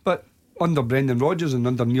 But under Brendan Rodgers and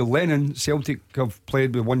under Neil Lennon, Celtic have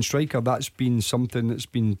played with one striker. That's been something that's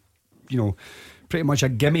been, you know, pretty much a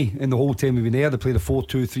gimme in the whole time we've been there. They played a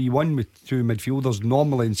 4-2-3-1 with two midfielders.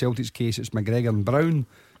 Normally, in Celtic's case, it's McGregor and Brown.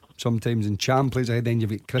 Sometimes in Cham plays ahead, then you've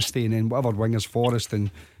got Christie, and then whatever wingers, Forrest and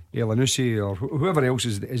Elanusi or whoever else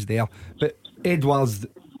is there. But Edouard's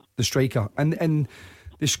the striker, and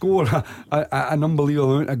they score an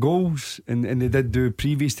unbelievable amount of goals, and they did do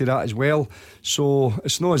previous to that as well. So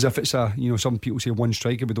it's not as if it's a, you know, some people say one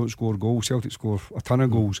striker but don't score goals. Celtic score a ton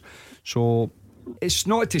of goals. So it's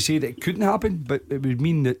not to say that it couldn't happen, but it would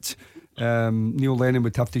mean that Neil Lennon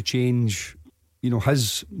would have to change, you know,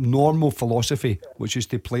 his normal philosophy, which is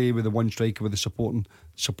to play with the one striker with the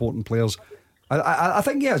supporting players. I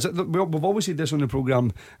think, yeah, we've always said this on the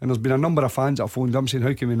programme, and there's been a number of fans that have phoned up saying,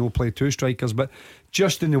 how can we not play two strikers? But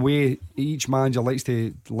just in the way each manager likes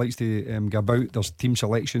to go about their team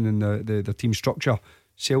selection and the team structure,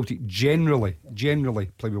 Celtic generally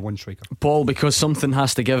play with one striker. Paul, because something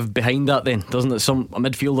has to give behind that then, doesn't it? A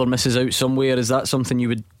midfielder misses out somewhere. Is that something you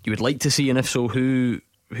would like to see? And if so, who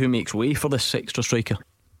makes way for this extra striker?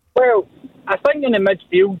 Well, I think in the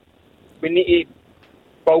midfield we need to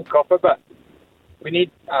bulk up a bit. We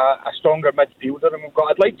need a stronger midfielder, and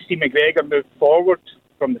I'd like to see McGregor move forward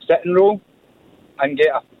from the sitting role and get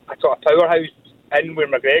a sort of powerhouse in where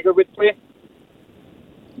McGregor would play.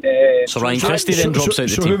 So Ryan Christie then drops out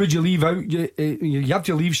the team. So who would you leave out? You have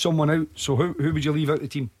to leave someone out. So who would you leave out the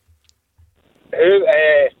team?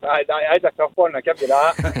 That's a tough one, I'll give you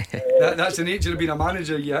that. That's the nature of being a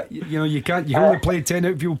manager. You know, you can only play 10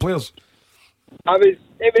 outfield players.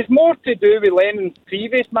 It was more to do with Lennon's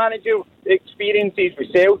previous managerial experiences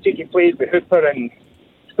with Celtic. He played with Hooper and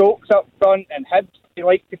Stokes up front, and Hibs he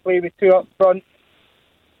liked to play with two up front.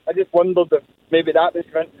 I just wondered if maybe that was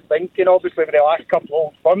Vince's thinking. Obviously, with the last couple of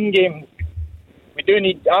Old Firm games, I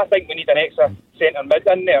think we need an extra centre mid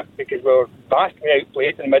in there because we're vastly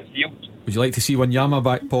outplayed in the midfield. Would you like to see Wanyama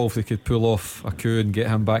back, Paul, if they could pull off a coup and get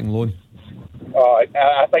him back in loan?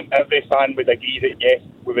 I think every fan would agree that yes,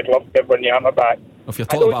 we would love to have Wanyama back. If you're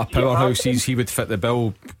talking about a powerhouse, he would fit the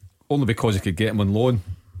bill only because he could get him on loan.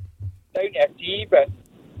 Down to a T, but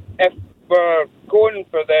if we're going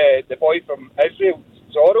for the boy from Israel,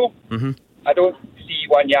 Zorro, I don't see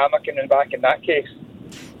Wanyama coming back in that case.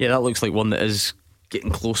 Yeah, that looks like one that is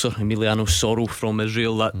getting closer. Emiliano Soro from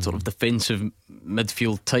Israel, that sort of defensive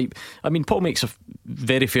midfield type. I mean, Paul makes a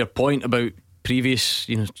very fair point about previous,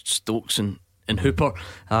 you know, Stokes and Hooper.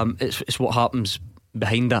 It's what happens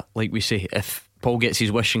behind that, like we say. If Paul gets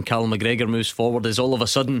his wish and Callum McGregor moves forward, is all of a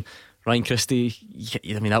sudden Ryan Christie,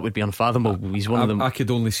 I mean, that would be unfathomable. He's one of them. I could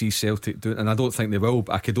only see Celtic doing, and I don't think they will,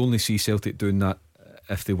 but I could only see Celtic doing that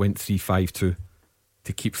if they went 3-5-2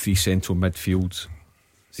 to keep three central midfielders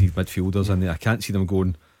in there. I can't see them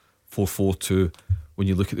going 4-4-2 when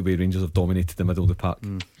you look at the way Rangers have dominated the middle of the park.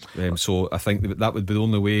 So I think that would be the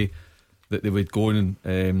only way that they would go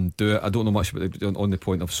and do it. I don't know much about them on the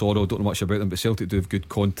point of Sorrow. I don't know much about them, but Celtic do have good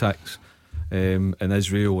contacts in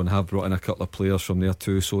Israel and have brought in a couple of players from there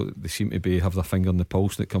too, so they seem to have their finger on the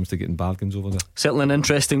pulse when it comes to getting bargains over there. Certainly an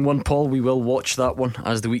interesting one, Paul. We will watch that one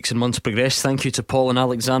as the weeks and months progress. Thank you to Paul and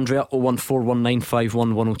Alexandria.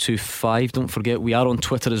 01419511025. Don't forget we are on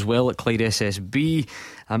Twitter as well at Clyde SSB.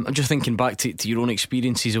 I'm just thinking back to your own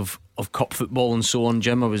experiences of cup football and so on,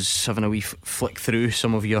 Jim. I was having a wee flick through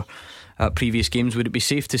some of your previous games. Would it be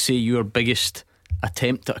safe to say your biggest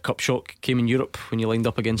attempt at a cup shot came in Europe when you lined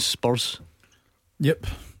up against Spurs? Yep,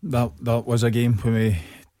 that was a game when we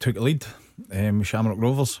took a lead with Shamrock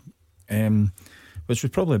Rovers, which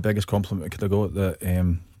was probably the biggest compliment we could have got, that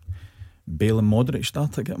Bale and Modric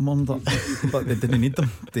started getting warmed up, but they didn't need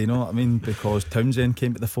them, do you know what I mean, because Townsend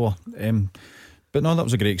came to the fore. But no, that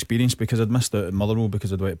was a great experience because I'd missed out at Motherwell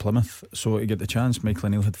because I'd went to Plymouth. So to get the chance, Michael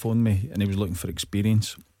O'Neill had phoned me and he was looking for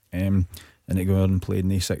experience, and to go out and play in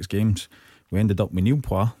these 6 games. we ended up with Neil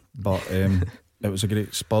Poir, but it was a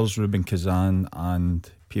great Spurs, Ruben Kazan and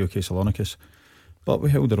POK Salonikis, but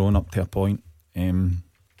we held our own up to a point. I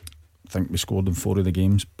think we scored in 4 of the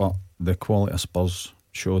games, but the quality of Spurs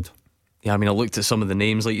showed. Yeah, I mean, I looked at some of the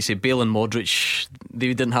names, like you say, Bale and Modric,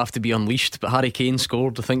 they didn't have to be unleashed, but Harry Kane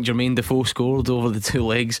scored. I think Jermaine Defoe scored over the 2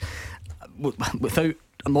 legs. Without,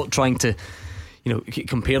 I'm not trying to,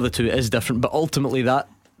 compare the two, it is different, but ultimately that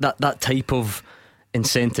type of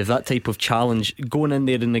incentive, that type of challenge, going in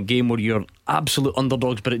there in a game where you're absolute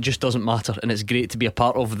underdogs, but it just doesn't matter, and it's great to be a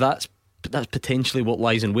part of. That's potentially what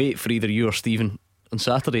lies in wait for either you or Stephen on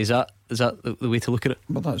Saturday. Is that the way to look at it?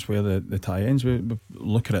 Well, that's where the tie ends. We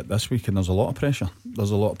look at it this week, and there's a lot of pressure.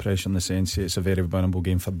 There's a lot of pressure in the sense that it's a very winnable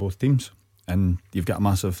game for both teams, and you've got a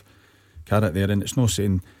massive carrot there. And it's no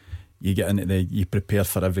saying you get into you prepare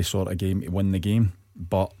for every sort of game to win the game,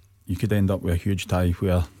 but you could end up with a huge tie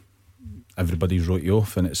where everybody's wrote you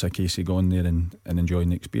off, and it's a case of going there and enjoying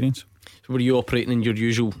the experience. So were you operating in your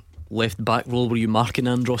usual left back role? Were you marking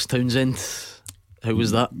Andros Townsend? How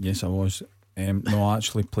was that? Yes, I was. No, I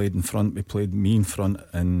actually played in front. We played me in front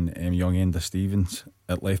and young Enda Stevens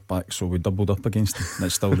at left back, so we doubled up against him, and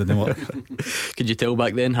it still didn't work. Could you tell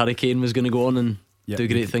back then Harry Kane was going to go on and do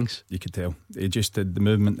great things? You could tell. He just did the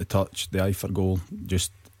movement, the touch, the eye for goal.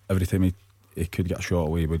 Just every time he could get a shot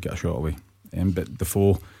away, he would get a shot away. But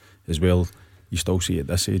Defoe as well, you still see at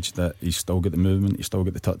this age that he's still got the movement, he's still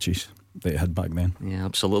got the touches that he had back then. Yeah,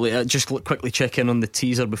 absolutely. Just quickly check in on the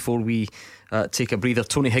teaser before we take a breather.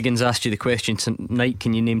 Tony Higgins asked you the question tonight: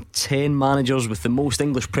 can you name 10 managers with the most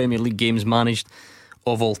English Premier League games managed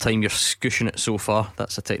of all time? You're scushing it so far,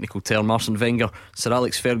 that's a technical term. Arsene Wenger, Sir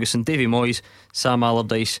Alex Ferguson, Davy Moyes, Sam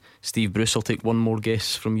Allardyce, Steve Bruce. I'll take one more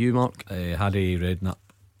guess from you, Mark. Harry Redknapp.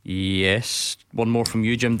 Yes. One more from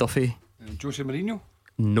you, Jim Duffy. Jose Mourinho.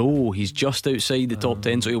 No, he's just outside the top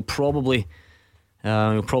 10, so he'll probably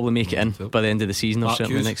make it in by the end of the season, or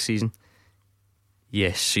certainly next season.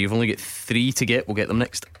 Yes, so you've only got 3 to get. We'll get them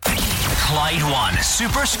next. Clyde One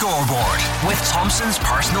Super Scoreboard with Thompson's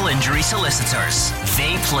personal injury solicitors.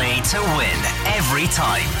 They play to win every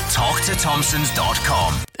time. Talk to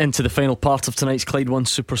Thompsons.com. Into the final part of tonight's Clyde One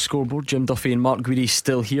Super Scoreboard. Jim Duffy and Mark Guidi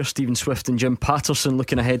still here. Stephen Swift and Jim Patterson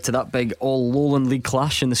looking ahead to that big All-Lowland League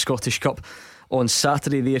clash in the Scottish Cup on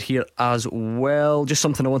Saturday. They're here as well. Just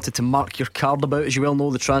something I wanted to mark your card about. As you well know,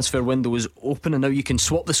 the transfer window is open, and now you can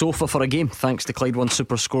swap the sofa for a game thanks to Clyde One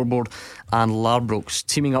Super Scoreboard and Ladbrokes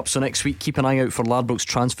teaming up. So next week, keep an eye out for Ladbrokes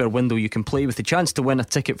transfer window. You can play with the chance to win a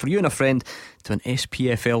ticket for you and a friend to an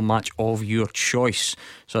SPFL match of your choice.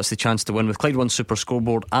 So that's the chance to win with Clyde One Super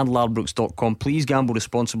Scoreboard and Ladbrokes.com. Please gamble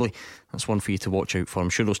responsibly. That's one for you to watch out for. I'm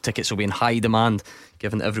sure those tickets will be in high demand,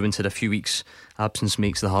 given that everyone's had a few weeks. Absence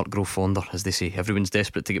makes the heart grow fonder, as they say. Everyone's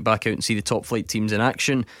desperate to get back out and see the top flight teams in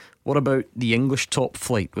action. What about the English top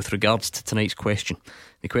flight with regards to tonight's question?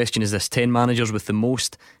 The question is this: 10 managers with the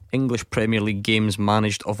most English Premier League games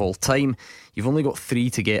managed of all time. You've only got 3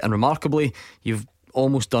 to get, and remarkably, you've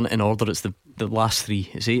almost done it in order. It's the last 3.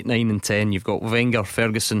 It's 8, 9 and 10. You've got Wenger,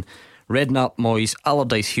 Ferguson, Redknapp, Moyes,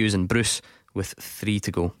 Allardyce, Hughes and Bruce with 3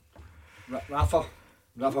 to go. Rafa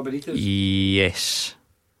Benitez. Yes.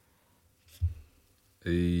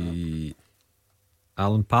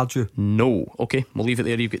 Alan Pardew. No. Okay, we'll leave it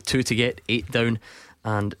there. You've got 2 to get, 8 down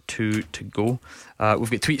and 2 to go. We've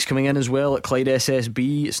got tweets coming in as well at Clyde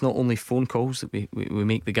SSB. It's not only phone calls that we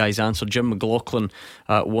make the guys answer. Jim McLaughlin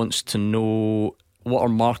wants to know, what are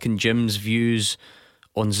Mark and Jim's views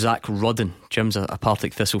on Zach Rudden? Jim's a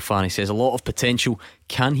Partick Thistle fan. He says a lot of potential.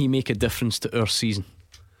 Can he make a difference to our season?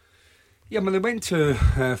 Yeah, well, they went to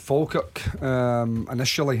Falkirk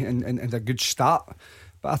initially and a good start,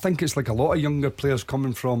 but I think it's like a lot of younger players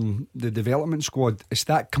coming from the development squad. It's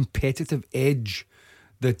that competitive edge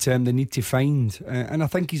that they need to find, and I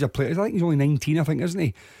think he's a player. I think he's only 19, I think, isn't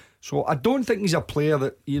he? So I don't think he's a player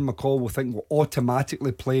that Ian McCall will think will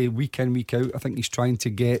automatically play week in, week out. I think he's trying to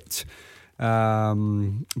get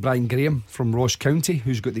Brian Graham from Ross County,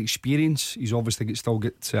 who's got the experience. He's obviously still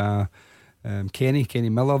got Kenny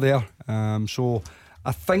Miller there. So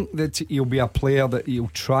I think that he'll be a player that he'll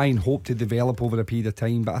try and hope to develop over a period of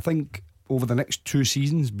time. But I think over the next 2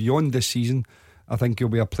 seasons, beyond this season, I think he'll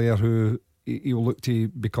be a player who he'll look to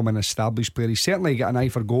become an established player. He's certainly got an eye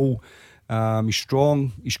for goal. He's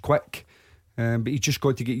strong, he's quick, but he's just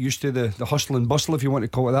got to get used to the hustle and bustle, if you want to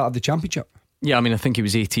call it that, of the Championship. Yeah, I mean, I think he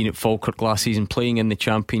was 18 at Falkirk last season, playing in the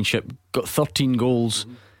Championship, got 13 goals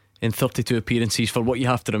in 32 appearances for what you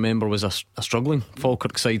have to remember was a struggling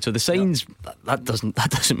Falkirk side. So the signs, that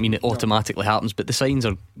doesn't mean it automatically happens, but the signs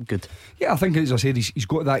are good. Yeah, I think, as I said, he's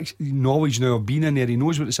got that knowledge now of being in there. He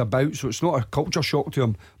knows what it's about, so it's not a culture shock to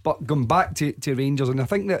him. But going back to Rangers, and I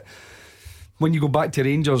think that when you go back to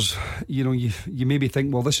Rangers, you maybe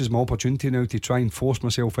think, well, this is my opportunity now to try and force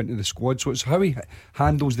myself into the squad. So it's how he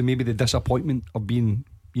handles the disappointment of being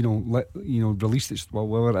released. It's, well,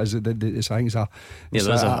 whatever it is, I think it's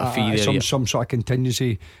a fee there, some sort of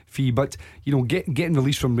contingency fee. But getting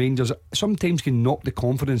released from Rangers sometimes can knock the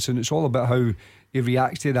confidence, and it's all about how he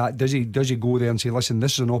reacts to that. Does he go there and say, listen,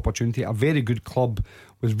 this is an opportunity, a very good club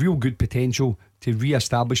with real good potential to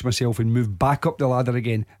re-establish myself and move back up the ladder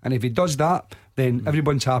again? And if he does that, then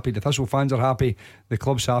everyone's happy. The Thistle fans are happy, the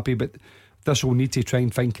club's happy. But Thistle will need to try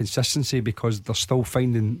and find consistency, because they're still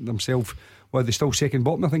finding themselves, well, they're still second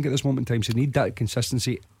bottom, I think, at this moment in time. So they need that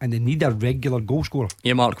consistency, and they need a regular goal scorer.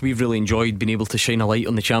 Yeah, Mark, we've really enjoyed being able to shine a light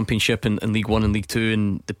on the Championship and League 1 and League 2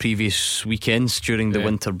 in the previous weekends during the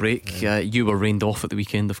winter break. You were rained off at the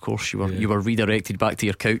weekend, of course. You were redirected back to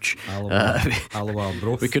your couch.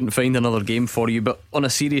 We couldn't find another game for you. But on a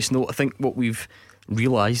serious note, I think what we've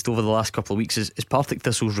realised over the last couple of weeks is Partick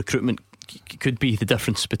Thistle's recruitment could be the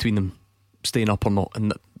difference between them staying up or not,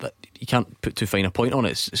 and that you can't put too fine a point on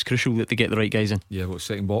it. It's crucial that they get the right guys in. Yeah,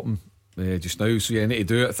 second bottom just now, so yeah, need to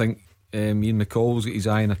do it. I think Ian McCall's got his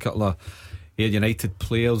eye on a couple of Ayr United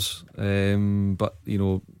players, but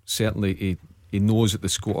certainly he knows that the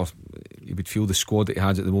squad, he would feel the squad that he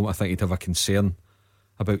has at the moment, I think he'd have a concern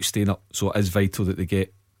about staying up. So it is vital that they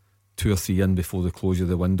get 2 or 3 in before the closure of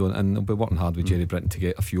the window, and they'll be working hard with Jerry Britton to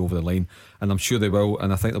get a few over the line, and I'm sure they will,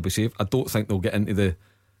 and I think they'll be safe. I don't think they'll get into the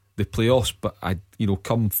playoffs, but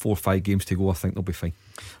come 4 or 5 games to go, I think they'll be fine.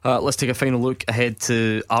 Let's take a final look ahead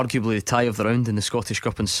to arguably the tie of the round in the Scottish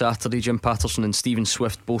Cup on Saturday. Jim Patterson and Stephen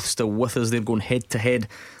Swift both still with us. They're going head to head,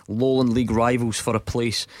 Lowland League rivals for a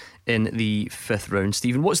place in the 5th round.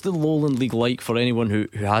 Stephen, what's the Lowland League like for anyone who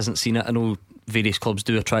hasn't seen it? I know various clubs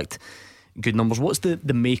do attract good numbers. What's the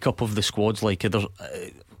makeup of the squads like? Are there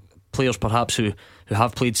players perhaps who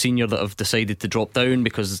have played senior that have decided to drop down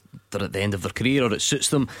because they're at the end of their career or it suits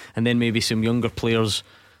them, and then maybe some younger players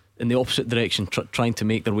in the opposite direction trying to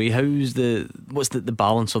make their way? What's the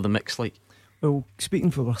balance of the mix like? Well,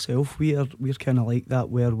 speaking for ourselves, we're kind of like that,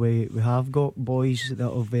 where we have got boys that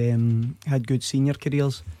have had good senior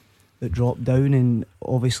careers that drop down, and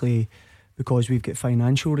obviously because we've got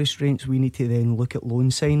financial restraints, we need to then look at loan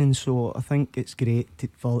signings. So I think it's great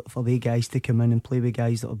for the guys to come in and play with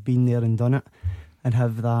guys that have been there and done it, and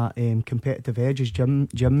have that competitive edge, as Jim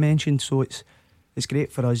mentioned. So it's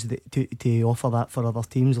great for us to offer that for other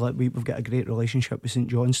teams. Like we've got a great relationship with St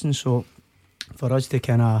Johnstone, so for us to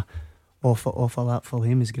kind of offer that for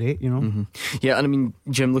him is great, Yeah, and I mean,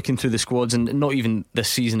 Jim, looking through the squads, and not even this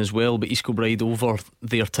season as well, but East Kilbride over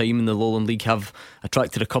their time in the Lowland League have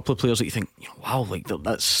attracted a couple of players that you think, wow, like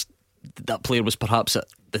that player was perhaps at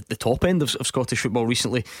the top end of Scottish football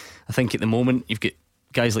recently. I think at the moment you've got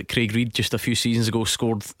guys like Craig Reid, just a few seasons ago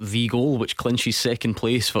scored the goal which clinches second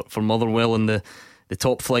place for Motherwell in the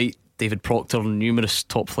top flight. David Proctor, numerous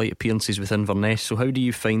top flight appearances with Inverness. So how do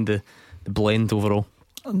you find the blend overall?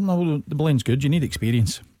 No, the blend's good. You need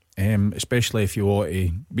experience, especially if you want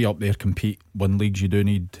to be up there, compete, win leagues. You do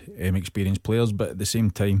need experienced players, but at the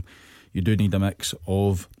same time you do need a mix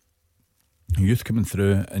of youth coming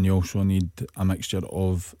through, and you also need a mixture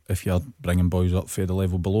of, if you're bringing boys up for the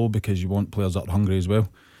level below, because you want players that are hungry as well.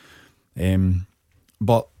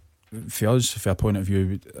 But for us, for a point of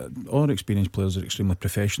view, all our experienced players are extremely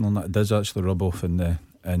professional, and that does actually rub off in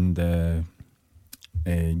the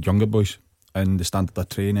younger boys. And the standard of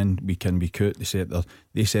training, week in, week out, they set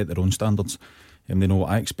their own standards, and they know what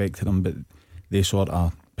I expect of them, but they sort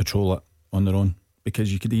of patrol it on their own,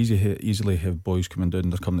 because you could easily have boys coming down,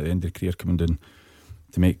 they're coming to the end of their career, coming down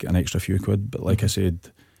to make an extra few quid. But like I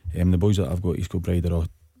said, the boys that I've got at East Kilbride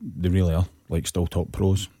they really are like still top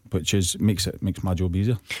pros, which makes my job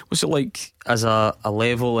easier. What's it like as a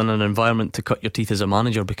level and an environment to cut your teeth as a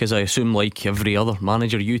manager? Because I assume, like every other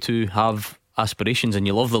manager, you two have aspirations and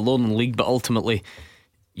you love the Lowland League, but ultimately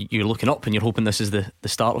you're looking up and you're hoping this is the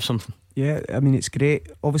start of something. Yeah, I mean, it's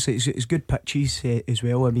great. Obviously it's good pitches as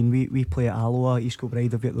well. I mean, we play at Alloa. East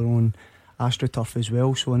Kilbride have got their own AstroTurf as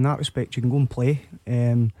well, so in that respect you can go and play.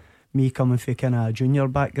 Me coming from kind of a junior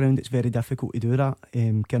background, it's very difficult to do that.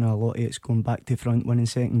 Kind of a lot of it's going back to front, winning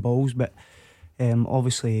second balls, but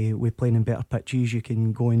obviously we're playing in better pitches. You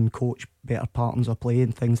can go and coach better patterns of play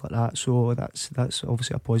and things like that, so that's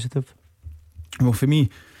obviously a positive. Well, for me,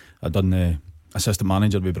 I'd done the assistant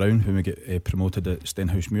manager with Brown when we get promoted at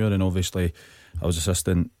Stenhousemuir, and obviously I was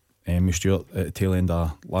assistant with Stuart at the tail end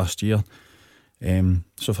of last year.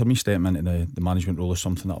 So for me, stepping into the management role is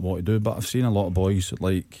something that I want to do. But I've seen a lot of boys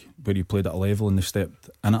like where you played at a level and they stepped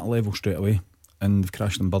in at a level straight away and they've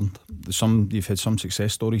crashed and burned. You've had some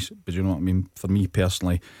success stories, but you know what I mean. For me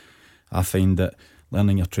personally, I find that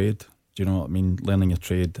learning your trade, do you know what I mean? Learning your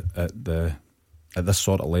trade at this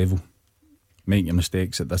sort of level, making your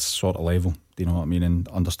mistakes at this sort of level, do you know what I mean? And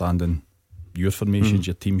understanding your formations,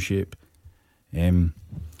 your team shape. Then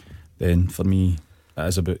for me, it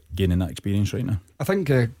is about gaining that experience right now. I think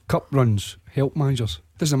cup runs help managers.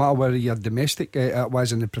 Doesn't matter whether you're domestic, it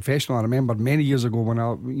was in the professional. I remember many years ago when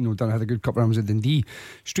I had a good cup runs at Dundee,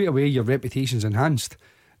 straight away your reputation's enhanced.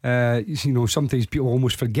 Sometimes people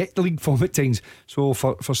almost forget the league form at times. So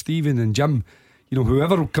for Stephen and Jim,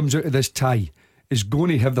 whoever comes out of this tie is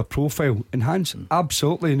going to have their profile enhanced.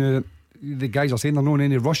 Absolutely. Now, the guys are saying they're not in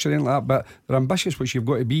any rush or anything like that, but they're ambitious, which you've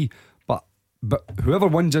got to be. But whoever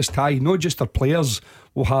wins this tie, not just their players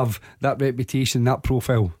will have that reputation, that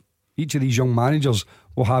profile. Each of these young managers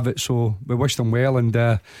will have it. So we wish them well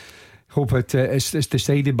and hope it's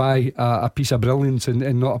decided by a piece of brilliance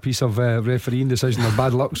and not a piece of refereeing decision or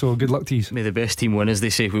bad luck. So good luck to you. May the best team win, as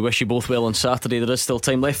they say. We wish you both well on Saturday. There is still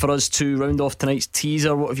time left for us to round off tonight's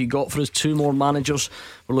teaser. What have you got for us? 2 more managers.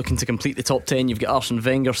 We're looking to complete the top 10. You've got Arsene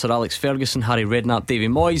Wenger, Sir Alex Ferguson, Harry Redknapp,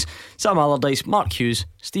 David Moyes, Sam Allardyce, Mark Hughes,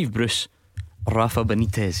 Steve Bruce, Rafa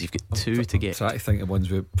Benitez. You've got 2 to get. So I think the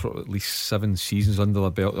ones with at least 7 seasons under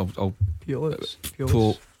the belt.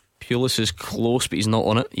 Pulis is close, but he's not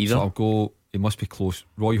on it either. So I'll go. He must be close.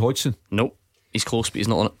 Roy Hodgson. Nope, he's close, but he's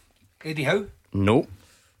not on it. Eddie Howe. Nope.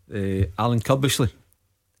 Alan Curbishley.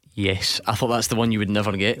 Yes, I thought that's the one you would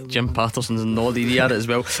never get. Jim Patterson's nodded, he had it as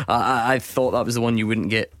well. I thought that was the one you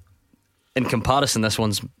wouldn't get. In comparison, this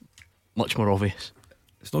one's much more obvious.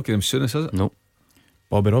 It's not Graham Souness, is it? Nope.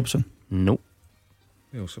 Bobby Robson. Nope.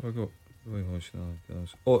 Who else have I got? Roy Hodgson. No.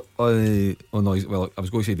 Well, I was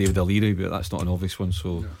going to say David O'Leary, but that's not an obvious one.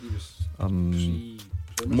 So,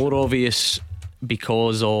 more obvious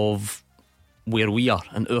because of where we are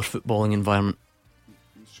in our footballing environment.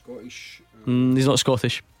 Scottish. He's not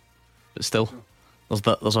Scottish, but still,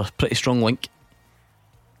 there's a pretty strong link.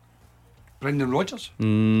 Brendan Rodgers.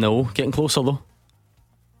 No, getting closer though.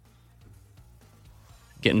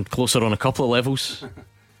 Getting closer on a couple of levels.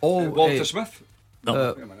 Walter Smith.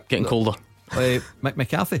 No, getting colder. Mick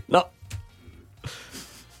McCarthy. No.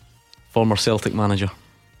 Former Celtic manager.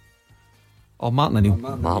 Martin O'Neill.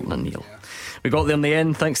 Martin O'Neill. We got there in the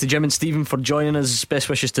end. Thanks to Jim and Stephen for joining us. Best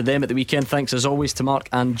wishes to them at the weekend. Thanks as always to Mark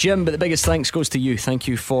and Jim, but the biggest thanks goes to you. Thank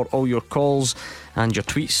you for all your calls and your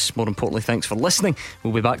tweets. More importantly, thanks for listening.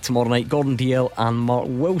 We'll be back tomorrow night. Gordon DL and Mark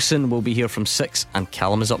Wilson will be here from 6, and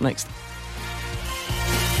Callum is up next.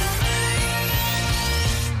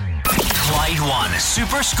 Clyde One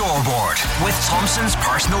Super Scoreboard with Thompson's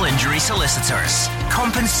personal injury solicitors.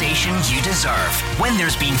 Compensation you deserve. When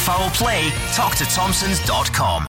there's been foul play, talk to Thompsons.com.